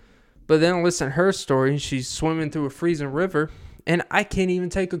 But then listen to her story. She's swimming through a freezing river, and I can't even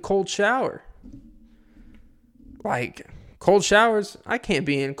take a cold shower. Like, cold showers, I can't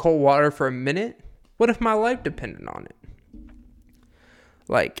be in cold water for a minute. What if my life depended on it?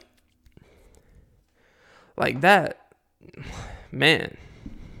 Like that, man.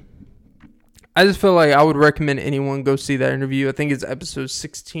 I just feel like I would recommend anyone go see that interview. I think it's episode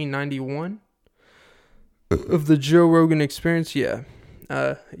 1691 of the Joe Rogan Experience. Yeah.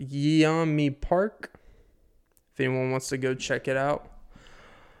 Yeonmi Park. If anyone wants to go check it out.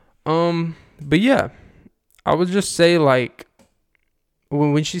 But yeah, I would just say, like,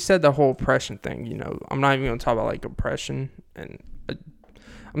 when she said the whole oppression thing, I'm not even going to talk about, like, oppression. And I'm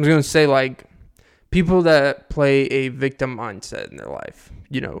just going to say, like, people that play a victim mindset in their life.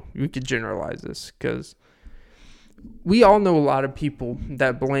 We could generalize this because we all know a lot of people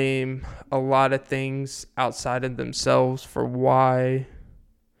that blame a lot of things outside of themselves for why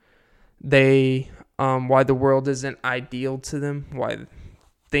the world isn't ideal to them, why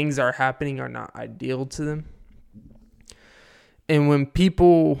things are happening are not ideal to them. And when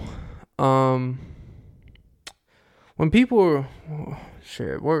people,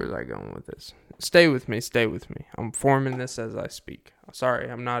 shit, where was I going with this? Stay with me. I'm forming this as I speak.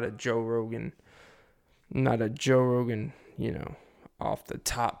 Sorry, I'm not a Joe Rogan, off the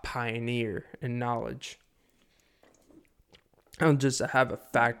top pioneer in knowledge. I just have a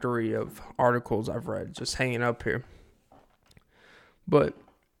factory of articles I've read just hanging up here. But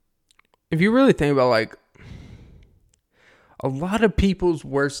if you really think about, like, a lot of people's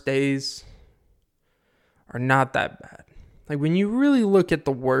worst days are not that bad. Like, when you really look at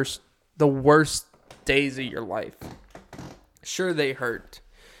the worst days of your life, sure, they hurt.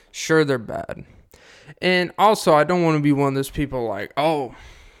 Sure, they're bad. And also, I don't want to be one of those people like, one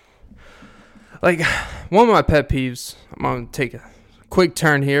of my pet peeves, I'm going to take a quick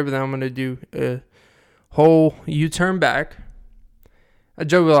turn here, but then I'm going to do a whole U-turn back. I've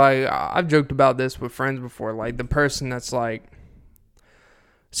joked about this with friends before, like, the person that's like,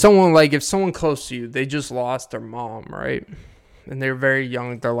 if someone close to you, they just lost their mom, right? And they're very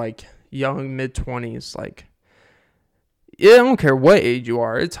young, they're like young, mid-20s, like, yeah, I don't care what age you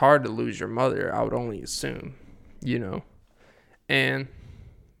are, it's hard to lose your mother, I would only assume, and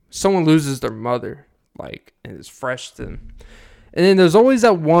someone loses their mother, like, and it's fresh to them. And then there's always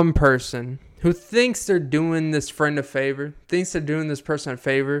that one person who thinks they're doing this friend a favor, thinks they're doing this person a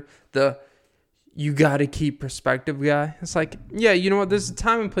favor, you gotta keep perspective guy. It's like, yeah, you know what, there's a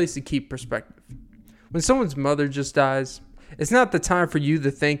time and place to keep perspective. When someone's mother just dies, it's not the time for you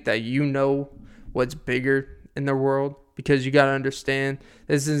to think that you know what's bigger in the world, because you gotta understand,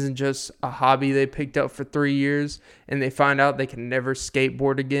 this isn't just a hobby they picked up for 3 years and they find out they can never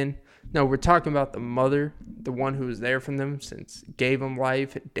skateboard again. No, we're talking about the mother, the one who was there for them since gave them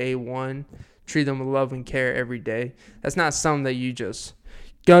life at day one, treat them with love and care every day. That's not something that you just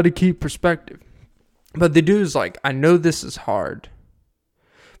gotta keep perspective. But the dude's like, I know this is hard.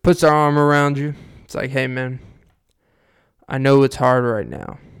 Puts their arm around you. It's like, hey man, I know it's hard right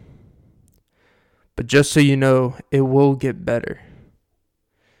now, but just so you know, it will get better.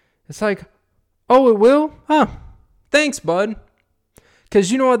 It's like, oh, it will? Huh. Thanks, bud.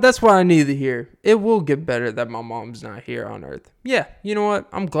 Because you know what? That's what I need to hear. It will get better that my mom's not here on earth. Yeah, you know what?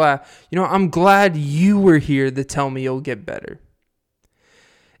 I'm glad. I'm glad you were here to tell me it'll get better.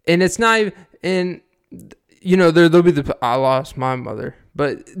 And it's not even, and there'll be I lost my mother.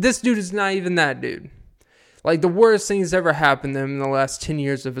 But this dude is not even that dude. Like, the worst thing that's ever happened to him in the last 10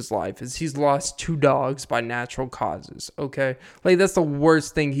 years of his life is he's lost 2 dogs by natural causes, okay? Like, that's the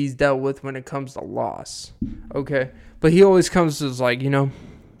worst thing he's dealt with when it comes to loss, okay? But he always comes to, like,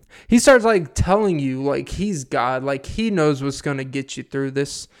 he starts, like, telling you, like, he's God, like, he knows what's going to get you through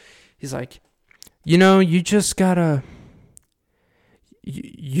this. He's like, you just gotta,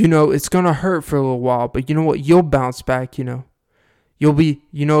 it's going to hurt for a little while, but you know what? You'll bounce back, You'll be,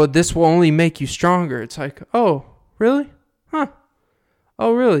 this will only make you stronger. It's like, oh, really? Huh.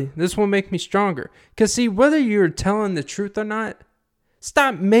 Oh, really? This will make me stronger. Because, see, whether you're telling the truth or not,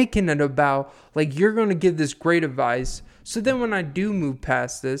 Stop making it about like you're going to give this great advice. So then when I do move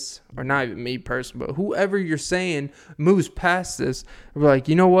past this, or not even me personally, but whoever you're saying moves past this, we're like,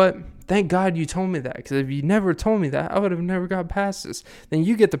 you know what? Thank God you told me that. Because if you never told me that, I would have never got past this. Then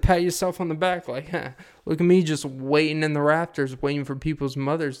you get to pat yourself on the back like, look at me just waiting in the rafters, waiting for people's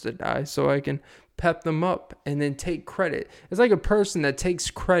mothers to die so I can pep them up and then take credit. It's like a person that takes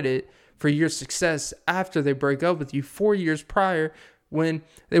credit for your success after they break up with you 4 years prior, when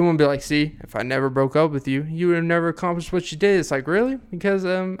they won't be like, see, if I never broke up with you, you would have never accomplished what you did. It's like, really? Because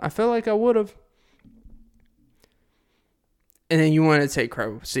I feel like I would have. And then you want to take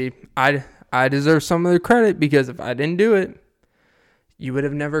credit. See, I deserve some of the credit because if I didn't do it, you would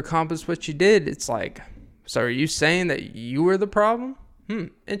have never accomplished what you did. It's like, so are you saying that you were the problem?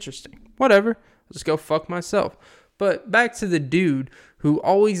 Interesting. Whatever. Let's go fuck myself. But back to the dude who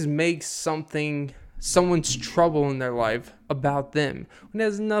always makes someone's trouble in their life about them when it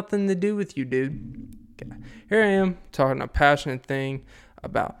has nothing to do with you, dude. Okay. Here I am talking a passionate thing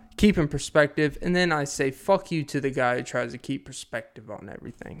about keeping perspective, and then I say fuck you to the guy who tries to keep perspective on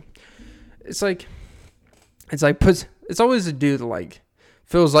everything. It's always a dude that like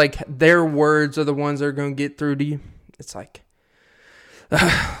feels like their words are the ones that are going to get through to you. It's like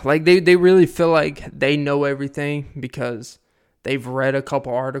they really feel like they know everything because they've read a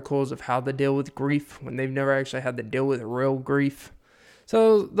couple articles of how to deal with grief when they've never actually had to deal with real grief.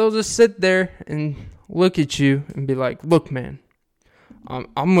 So they'll just sit there and look at you and be like, look, man, I'm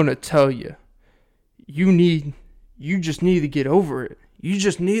going to tell you, you just need to get over it. You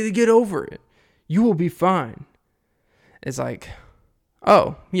just need to get over it. You will be fine. It's like,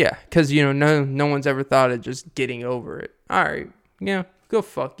 oh, yeah, because, no one's ever thought of just getting over it. All right, yeah, go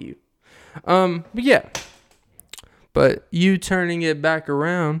fuck you. But yeah. But you turning it back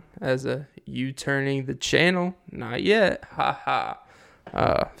around as you turning the channel, not yet. Ha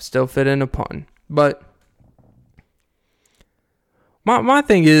ha. Still fit in a pun. But my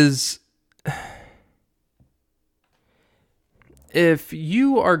thing is, if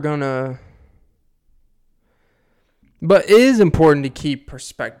you are gonna, but it is important to keep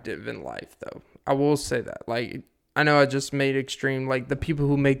perspective in life, though. I will say that. Like, I know I just made extreme, like the people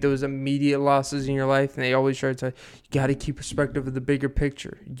who make those immediate losses in your life, and they always try to tell you got to keep perspective of the bigger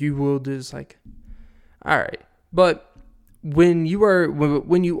picture. You will do this, like, all right. But when you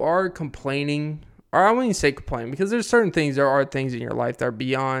are complaining, or I wouldn't say complaining, because there are things in your life that are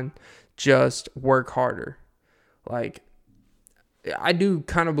beyond just work harder. Like, I do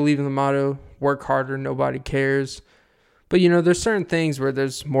kind of believe in the motto, work harder, nobody cares. But, there's certain things where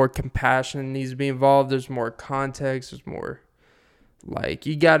there's more compassion that needs to be involved. There's more context. There's more, like,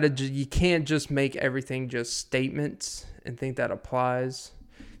 you can't just make everything just statements and think that applies.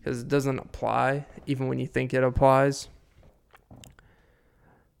 Because it doesn't apply, even when you think it applies.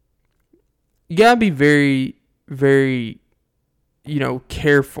 You got to be very, very,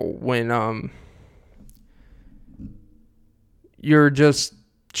 careful when you're just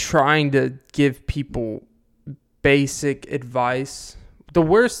trying to give people basic advice. The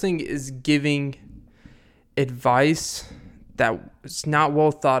worst thing is giving advice that's not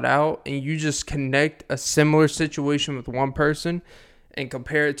well thought out, and you just connect a similar situation with one person and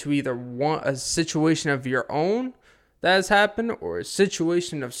compare it to either a situation of your own that has happened, or a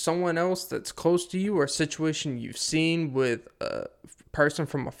situation of someone else that's close to you, or a situation you've seen with a person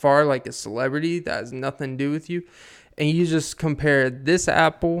from afar, like a celebrity that has nothing to do with you, and you just compare this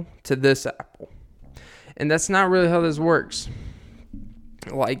apple to this apple. And that's not really how this works.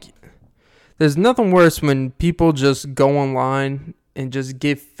 Like, there's nothing worse when people just go online and just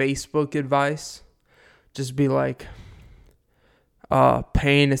give Facebook advice. Just be like,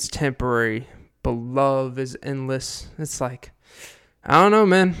 pain is temporary, but love is endless. It's like, I don't know,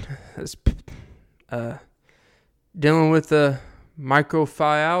 man. It's, dealing with the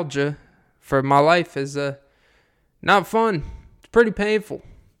microfialgia for my life is not fun. It's pretty painful.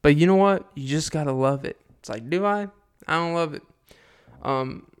 But you know what? You just gotta love it. It's like, do I? I don't love it.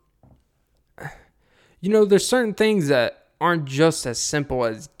 There's certain things that aren't just as simple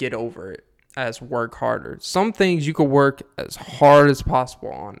as get over it, as work harder. Some things you could work as hard as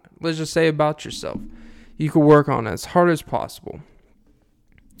possible on. Let's just say about yourself. You could work on it as hard as possible.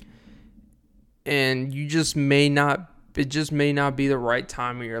 And it just may not be the right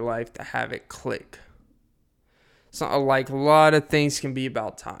time in your life to have it click. So, like, a lot of things can be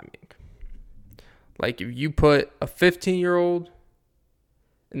about timing. Like, if you put a 15-year-old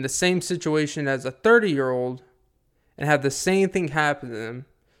in the same situation as a 30-year-old and have the same thing happen to them,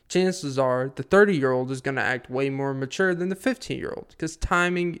 chances are the 30-year-old is going to act way more mature than the 15-year-old, because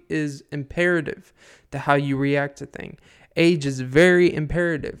timing is imperative to how you react to things. Age is very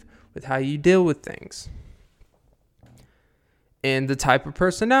imperative with how you deal with things and the type of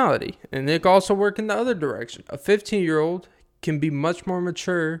personality. And it can also work in the other direction. A 15-year-old can be much more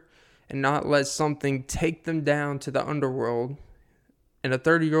mature and not let something take them down to the underworld. And a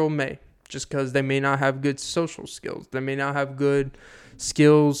 30-year-old may, just because they may not have good social skills. They may not have good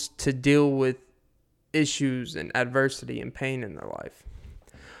skills to deal with issues and adversity and pain in their life.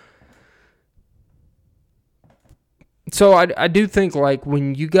 So I do think, like,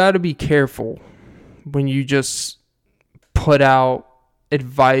 when you got to be careful when you just put out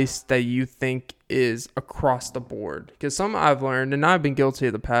advice that you think is across the board. Because some I've learned, and I've been guilty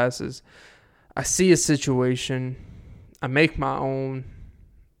of the past, is I see a situation, I make my own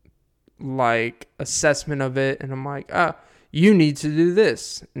like assessment of it, and I'm like, you need to do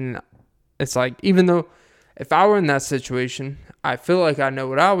this. And it's like, even though if I were in that situation, I feel like I know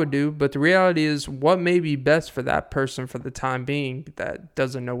what I would do, but the reality is what may be best for that person for the time being that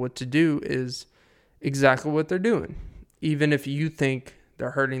doesn't know what to do is exactly what they're doing, even if you think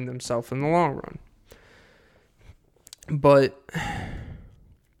they're hurting themselves in the long run. But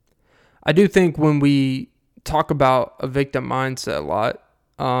I do think when we talk about a victim mindset a lot,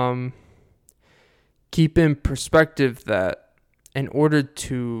 keep in perspective that in order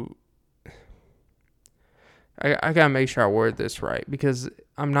to, I gotta make sure I word this right, because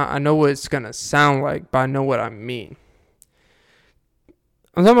I know what it's gonna sound like, but I know what I mean.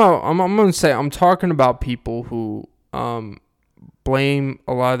 I'm talking about people who blame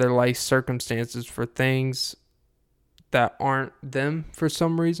a lot of their life circumstances for things that aren't them for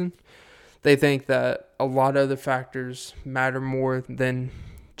some reason. They think that a lot of other factors matter more than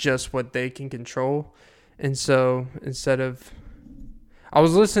just what they can control. And so I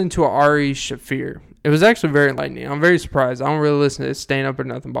was listening to Ari Shaffir. It was actually very enlightening. I'm very surprised. I don't really listen to his stand-up or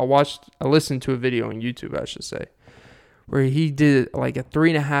nothing, but I listened to a video on YouTube, I should say, where he did like a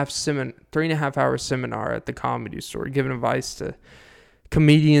 3.5 hour seminar at the Comedy Store, giving advice to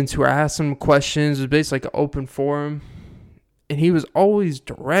comedians who are asking him questions. It was basically like an open forum. And he was always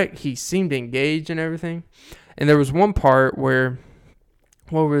direct. He seemed engaged and everything. And there was one part where,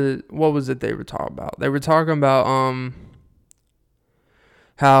 what was it they were talking about? They were talking about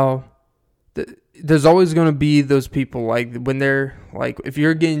how there's always going to be those people, like when they're like, if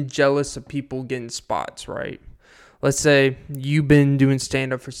you're getting jealous of people getting spots, right? Let's say you've been doing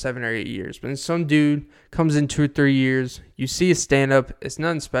stand-up for 7 or 8 years, but then some dude comes in 2 or 3 years. You see a stand-up. It's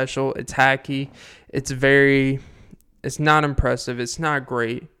nothing special. It's hacky. It's not impressive. It's not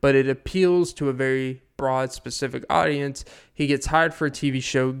great, but it appeals to a very broad, specific audience. He gets hired for a TV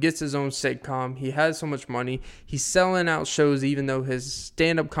show, gets his own sitcom. He has so much money. He's selling out shows even though his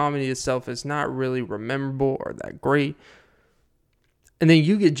stand-up comedy itself is not really memorable or that great. And then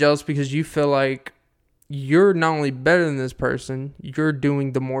you get jealous because you feel like you're not only better than this person, you're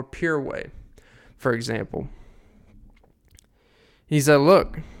doing the more pure way. For example, he said,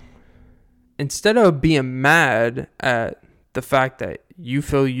 look, instead of being mad at the fact that you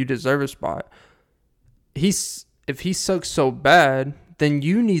feel you deserve a spot, if he sucks so bad, then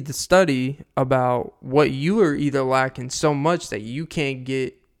you need to study about what you are either lacking so much that you can't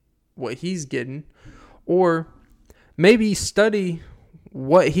get what he's getting, or maybe study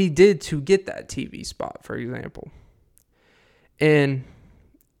what he did to get that TV spot, for example. And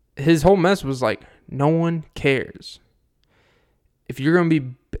his whole mess was like, no one cares. If you're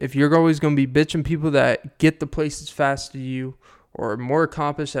always going to be bitching people that get the places faster than you or are more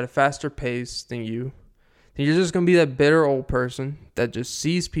accomplished at a faster pace than you, then you're just going to be that bitter old person that just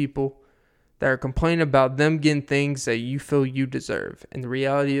sees people that are complaining about them getting things that you feel you deserve. And the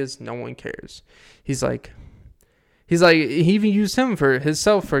reality is no one cares. He's like, he even used him for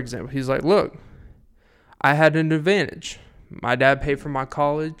himself, for example. He's like, look, I had an advantage. My dad paid for my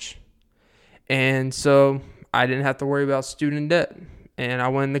college, and so I didn't have to worry about student debt. And I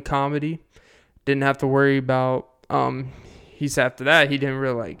went into comedy. Didn't have to worry about, he said after that, he didn't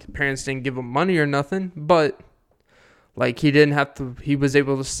really, parents didn't give him money or nothing. But, he was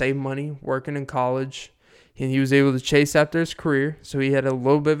able to save money working in college. And he was able to chase after his career. So he had a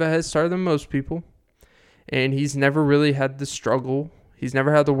little bit of a head start than most people. And he's never really had the struggle. He's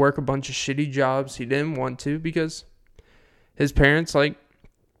never had to work a bunch of shitty jobs he didn't want to because his parents,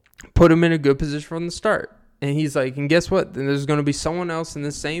 put him in a good position from the start. And he's like, and guess what? Then there's going to be someone else in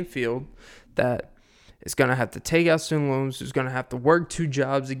the same field that is going to have to take out student loans, who's going to have to work 2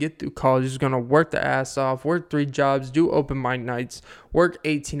 jobs to get through college, who's going to work their ass off, work 3 jobs, do open mic nights, work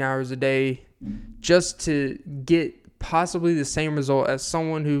 18 hours a day just to get possibly the same result as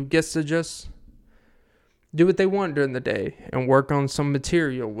someone who gets to just do what they want during the day and work on some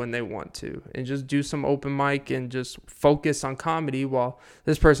material when they want to, and just do some open mic and just focus on comedy while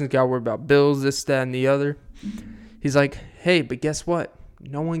this person's got to worry about bills, this, that, and the other. He's like, hey, but guess what?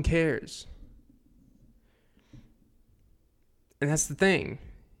 No one cares. And that's the thing.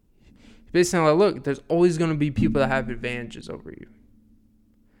 Basically, like, look, there's always going to be people that have advantages over you.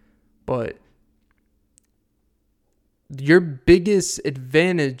 But your biggest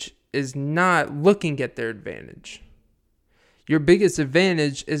advantage is not looking at their advantage. Your biggest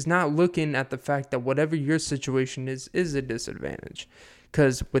advantage is not looking at the fact that whatever your situation is a disadvantage.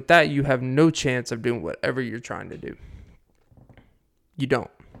 Because with that, you have no chance of doing whatever you're trying to do. You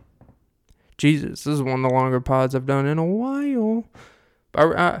don't. Jesus, this is one of the longer pods I've done in a while.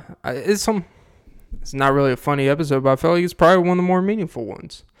 It's not really a funny episode, but I feel like it's probably one of the more meaningful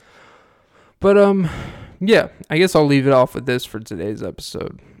ones. But yeah, I guess I'll leave it off with this for today's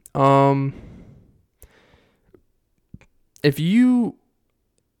episode. If you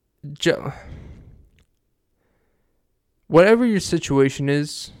whatever your situation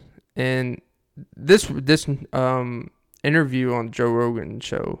is, and this interview on Joe Rogan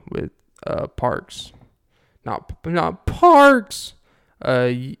show with Parks, not Parks,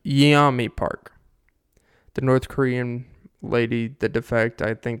 Yeonmi Park, the North Korean lady, the defect,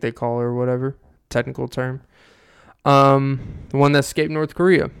 I think they call her, or whatever technical term, the one that escaped North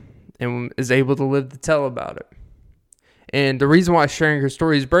Korea and is able to live to tell about it. And the reason why sharing her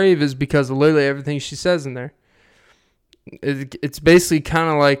story is brave is because of literally everything she says in there. It's basically kind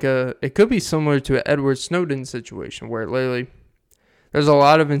of like it could be similar to an Edward Snowden situation, where literally there's a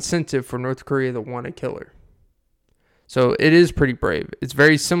lot of incentive for North Korea to want to kill her. So it is pretty brave. It's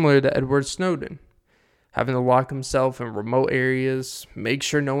very similar to Edward Snowden, having to lock himself in remote areas, make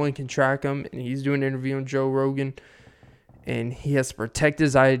sure no one can track him, and he's doing an interview on Joe Rogan, and he has to protect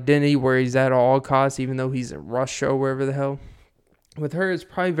his identity where he's at all costs, even though he's in Russia or wherever the hell. With her, it's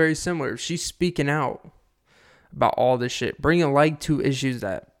probably very similar. She's speaking out about all this shit, bringing light to issues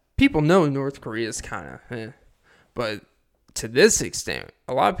that people know North Korea is kind of but to this extent,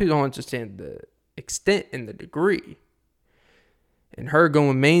 a lot of people don't understand the extent and the degree. And her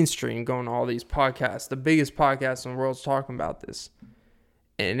going mainstream, going to all these podcasts, the biggest podcasts in the world is talking about this.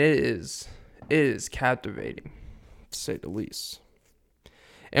 And it is captivating, to say the least.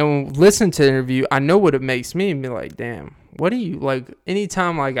 And when listen to the interview, I know what it makes me and be like, damn, what do you, like,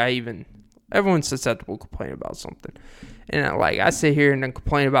 anytime, like, everyone's susceptible to complain about something. And I sit here and then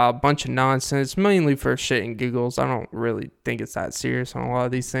complain about a bunch of nonsense, mainly for shit and giggles. I don't really think it's that serious on a lot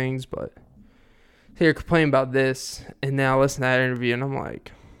of these things, but here complaining about this, and then I listen to that interview, and I'm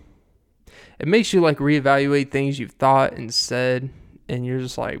like, it makes you, like, reevaluate things you've thought and said, and you're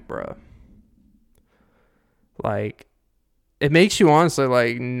just like, bruh. Like, it makes you honestly,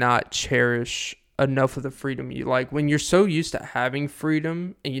 like, not cherish enough of the freedom you like. When you're so used to having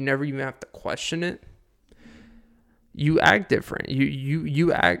freedom and you never even have to question it, you act different.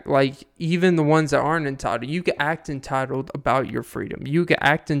 You act like, even the ones that aren't entitled, you can act entitled about your freedom. You can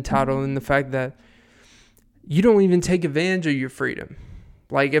act entitled in the fact that you don't even take advantage of your freedom.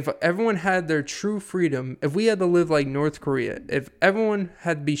 Like, if everyone had their true freedom, if we had to live like North Korea, if everyone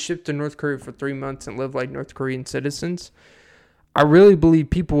had to be shipped to North Korea for 3 months and live like North Korean citizens, I really believe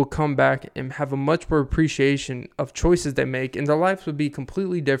people will come back and have a much more appreciation of choices they make, and their lives would be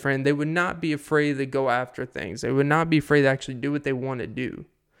completely different. They would not be afraid to go after things. They would not be afraid to actually do what they want to do.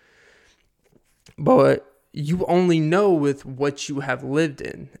 But you only know with what you have lived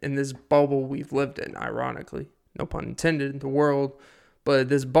in this bubble we've lived in, ironically. No pun intended, in the world. But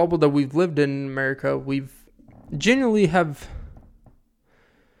this bubble that we've lived in America, we have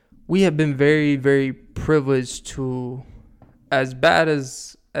been very, very privileged to, as bad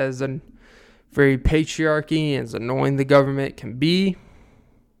as a very patriarchy, as annoying the government can be,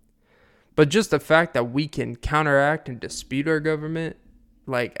 but just the fact that we can counteract and dispute our government,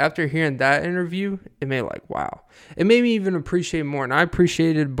 like, after hearing that interview, it made like, wow. It made me even appreciate more, and I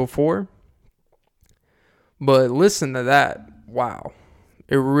appreciated it before, but listen to that, wow.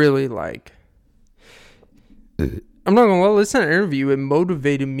 It really, like, I'm not gonna listen to the interview. It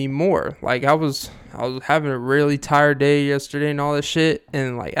motivated me more. Like, I was having a really tired day yesterday and all this shit.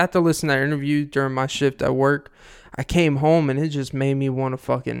 And, like, after listening to that interview during my shift at work, I came home and it just made me want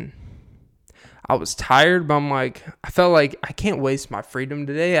to I was tired, but I'm like, I felt like I can't waste my freedom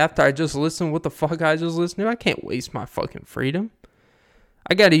today. After I just listened, what the fuck I just listened to? I can't waste my fucking freedom.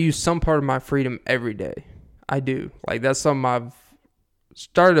 I got to use some part of my freedom every day. I do. Like, that's something I've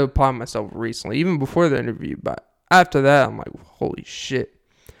started to apply myself recently, even before the interview, but after that, I'm like, holy shit.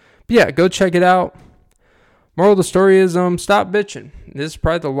 But yeah, go check it out. Moral of the story is, stop bitching. This is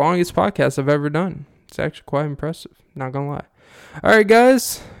probably the longest podcast I've ever done. It's actually quite impressive. Not gonna lie. All right,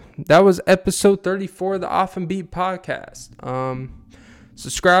 guys. That was episode 34 of the Off and Beat podcast.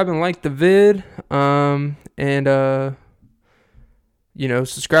 Subscribe and like the vid.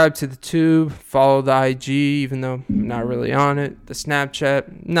 Subscribe to the tube. Follow the IG, even though I'm not really on it. The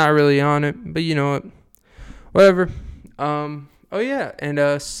Snapchat, not really on it. But you know what? Whatever.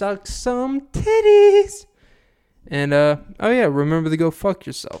 Suck some titties. And, remember to go fuck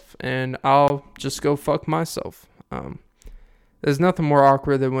yourself. And I'll just go fuck myself. There's nothing more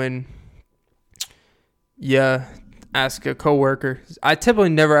awkward than when you ask a coworker. I typically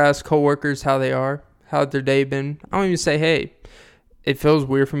never ask coworkers how they are, how their day been. I don't even say hey. It feels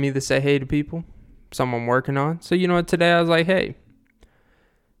weird for me to say hey to people, someone I'm working on. So you know what? Today I was like, hey,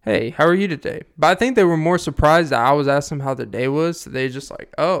 how are you today? But I think they were more surprised that I was asking them how their day was. So they just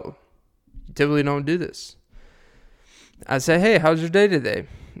like, oh, you typically don't do this. I said, hey, how's your day today?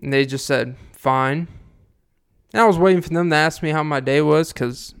 And they just said, fine. And I was waiting for them to ask me how my day was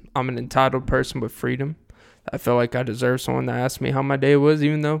because I'm an entitled person with freedom. I feel like I deserve someone to ask me how my day was,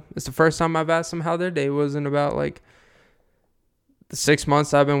 even though it's the first time I've asked them how their day was in about like the 6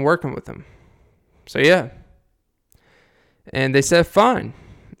 months I've been working with them. So yeah. And they said fine.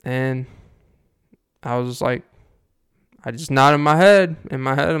 And I was just like, I just nodded my head. In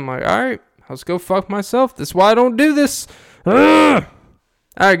my head, I'm like, all right, let's go fuck myself. That's why I don't do this. Ugh!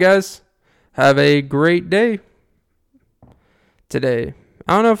 All right, guys. Have a great day today.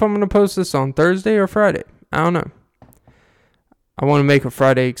 I don't know if I'm going to post this on Thursday or Friday. I don't know. I want to make a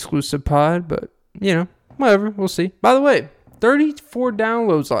Friday exclusive pod, but, whatever. We'll see. By the way, 34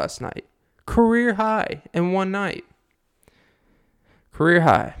 downloads last night. Career high in one night. Career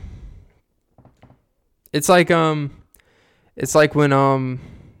high. It's like when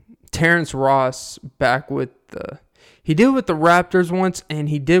Terrence Ross back with he did with the Raptors once and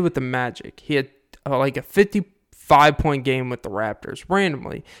he did with the Magic. He had like a 55-point game with the Raptors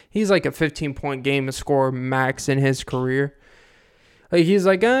randomly. He's like a 15-point game to score max in his career. Like he's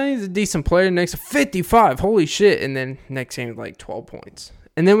like, he's a decent player. Next 55, holy shit! And then next game like 12 points.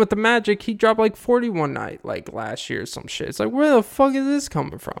 And then with the Magic, he dropped like 41 night like last year or some shit. It's like, where the fuck is this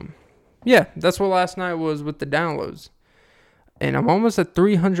coming from? Yeah, that's what last night was with the downloads. And I'm almost at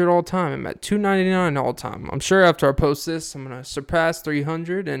 300 all time. I'm at 299 all time. I'm sure after I post this, I'm going to surpass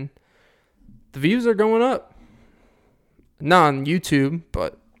 300. And the views are going up. Not on YouTube,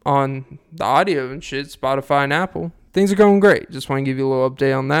 but on the audio and shit, Spotify and Apple. Things are going great. Just want to give you a little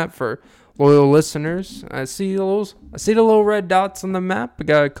update on that for loyal listeners. I see the little red dots on the map. I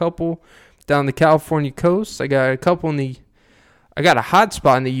got a couple down the California coast. I got a couple I got a hot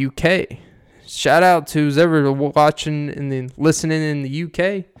spot in the UK. Shout out to who's ever watching and then listening in the UK.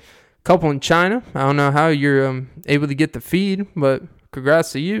 A couple in China. I don't know how you're able to get the feed, but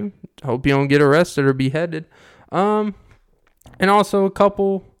congrats to you. Hope you don't get arrested or beheaded. And also a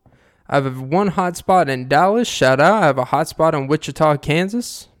couple. I have one hot spot in Dallas. Shout out. I have a hot spot in Wichita,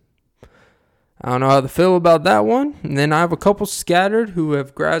 Kansas. I don't know how to feel about that one. And then I have a couple scattered who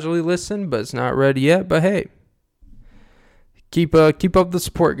have gradually listened, but it's not ready yet. But hey, keep up the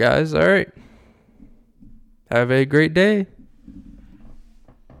support, guys. All right. Have a great day.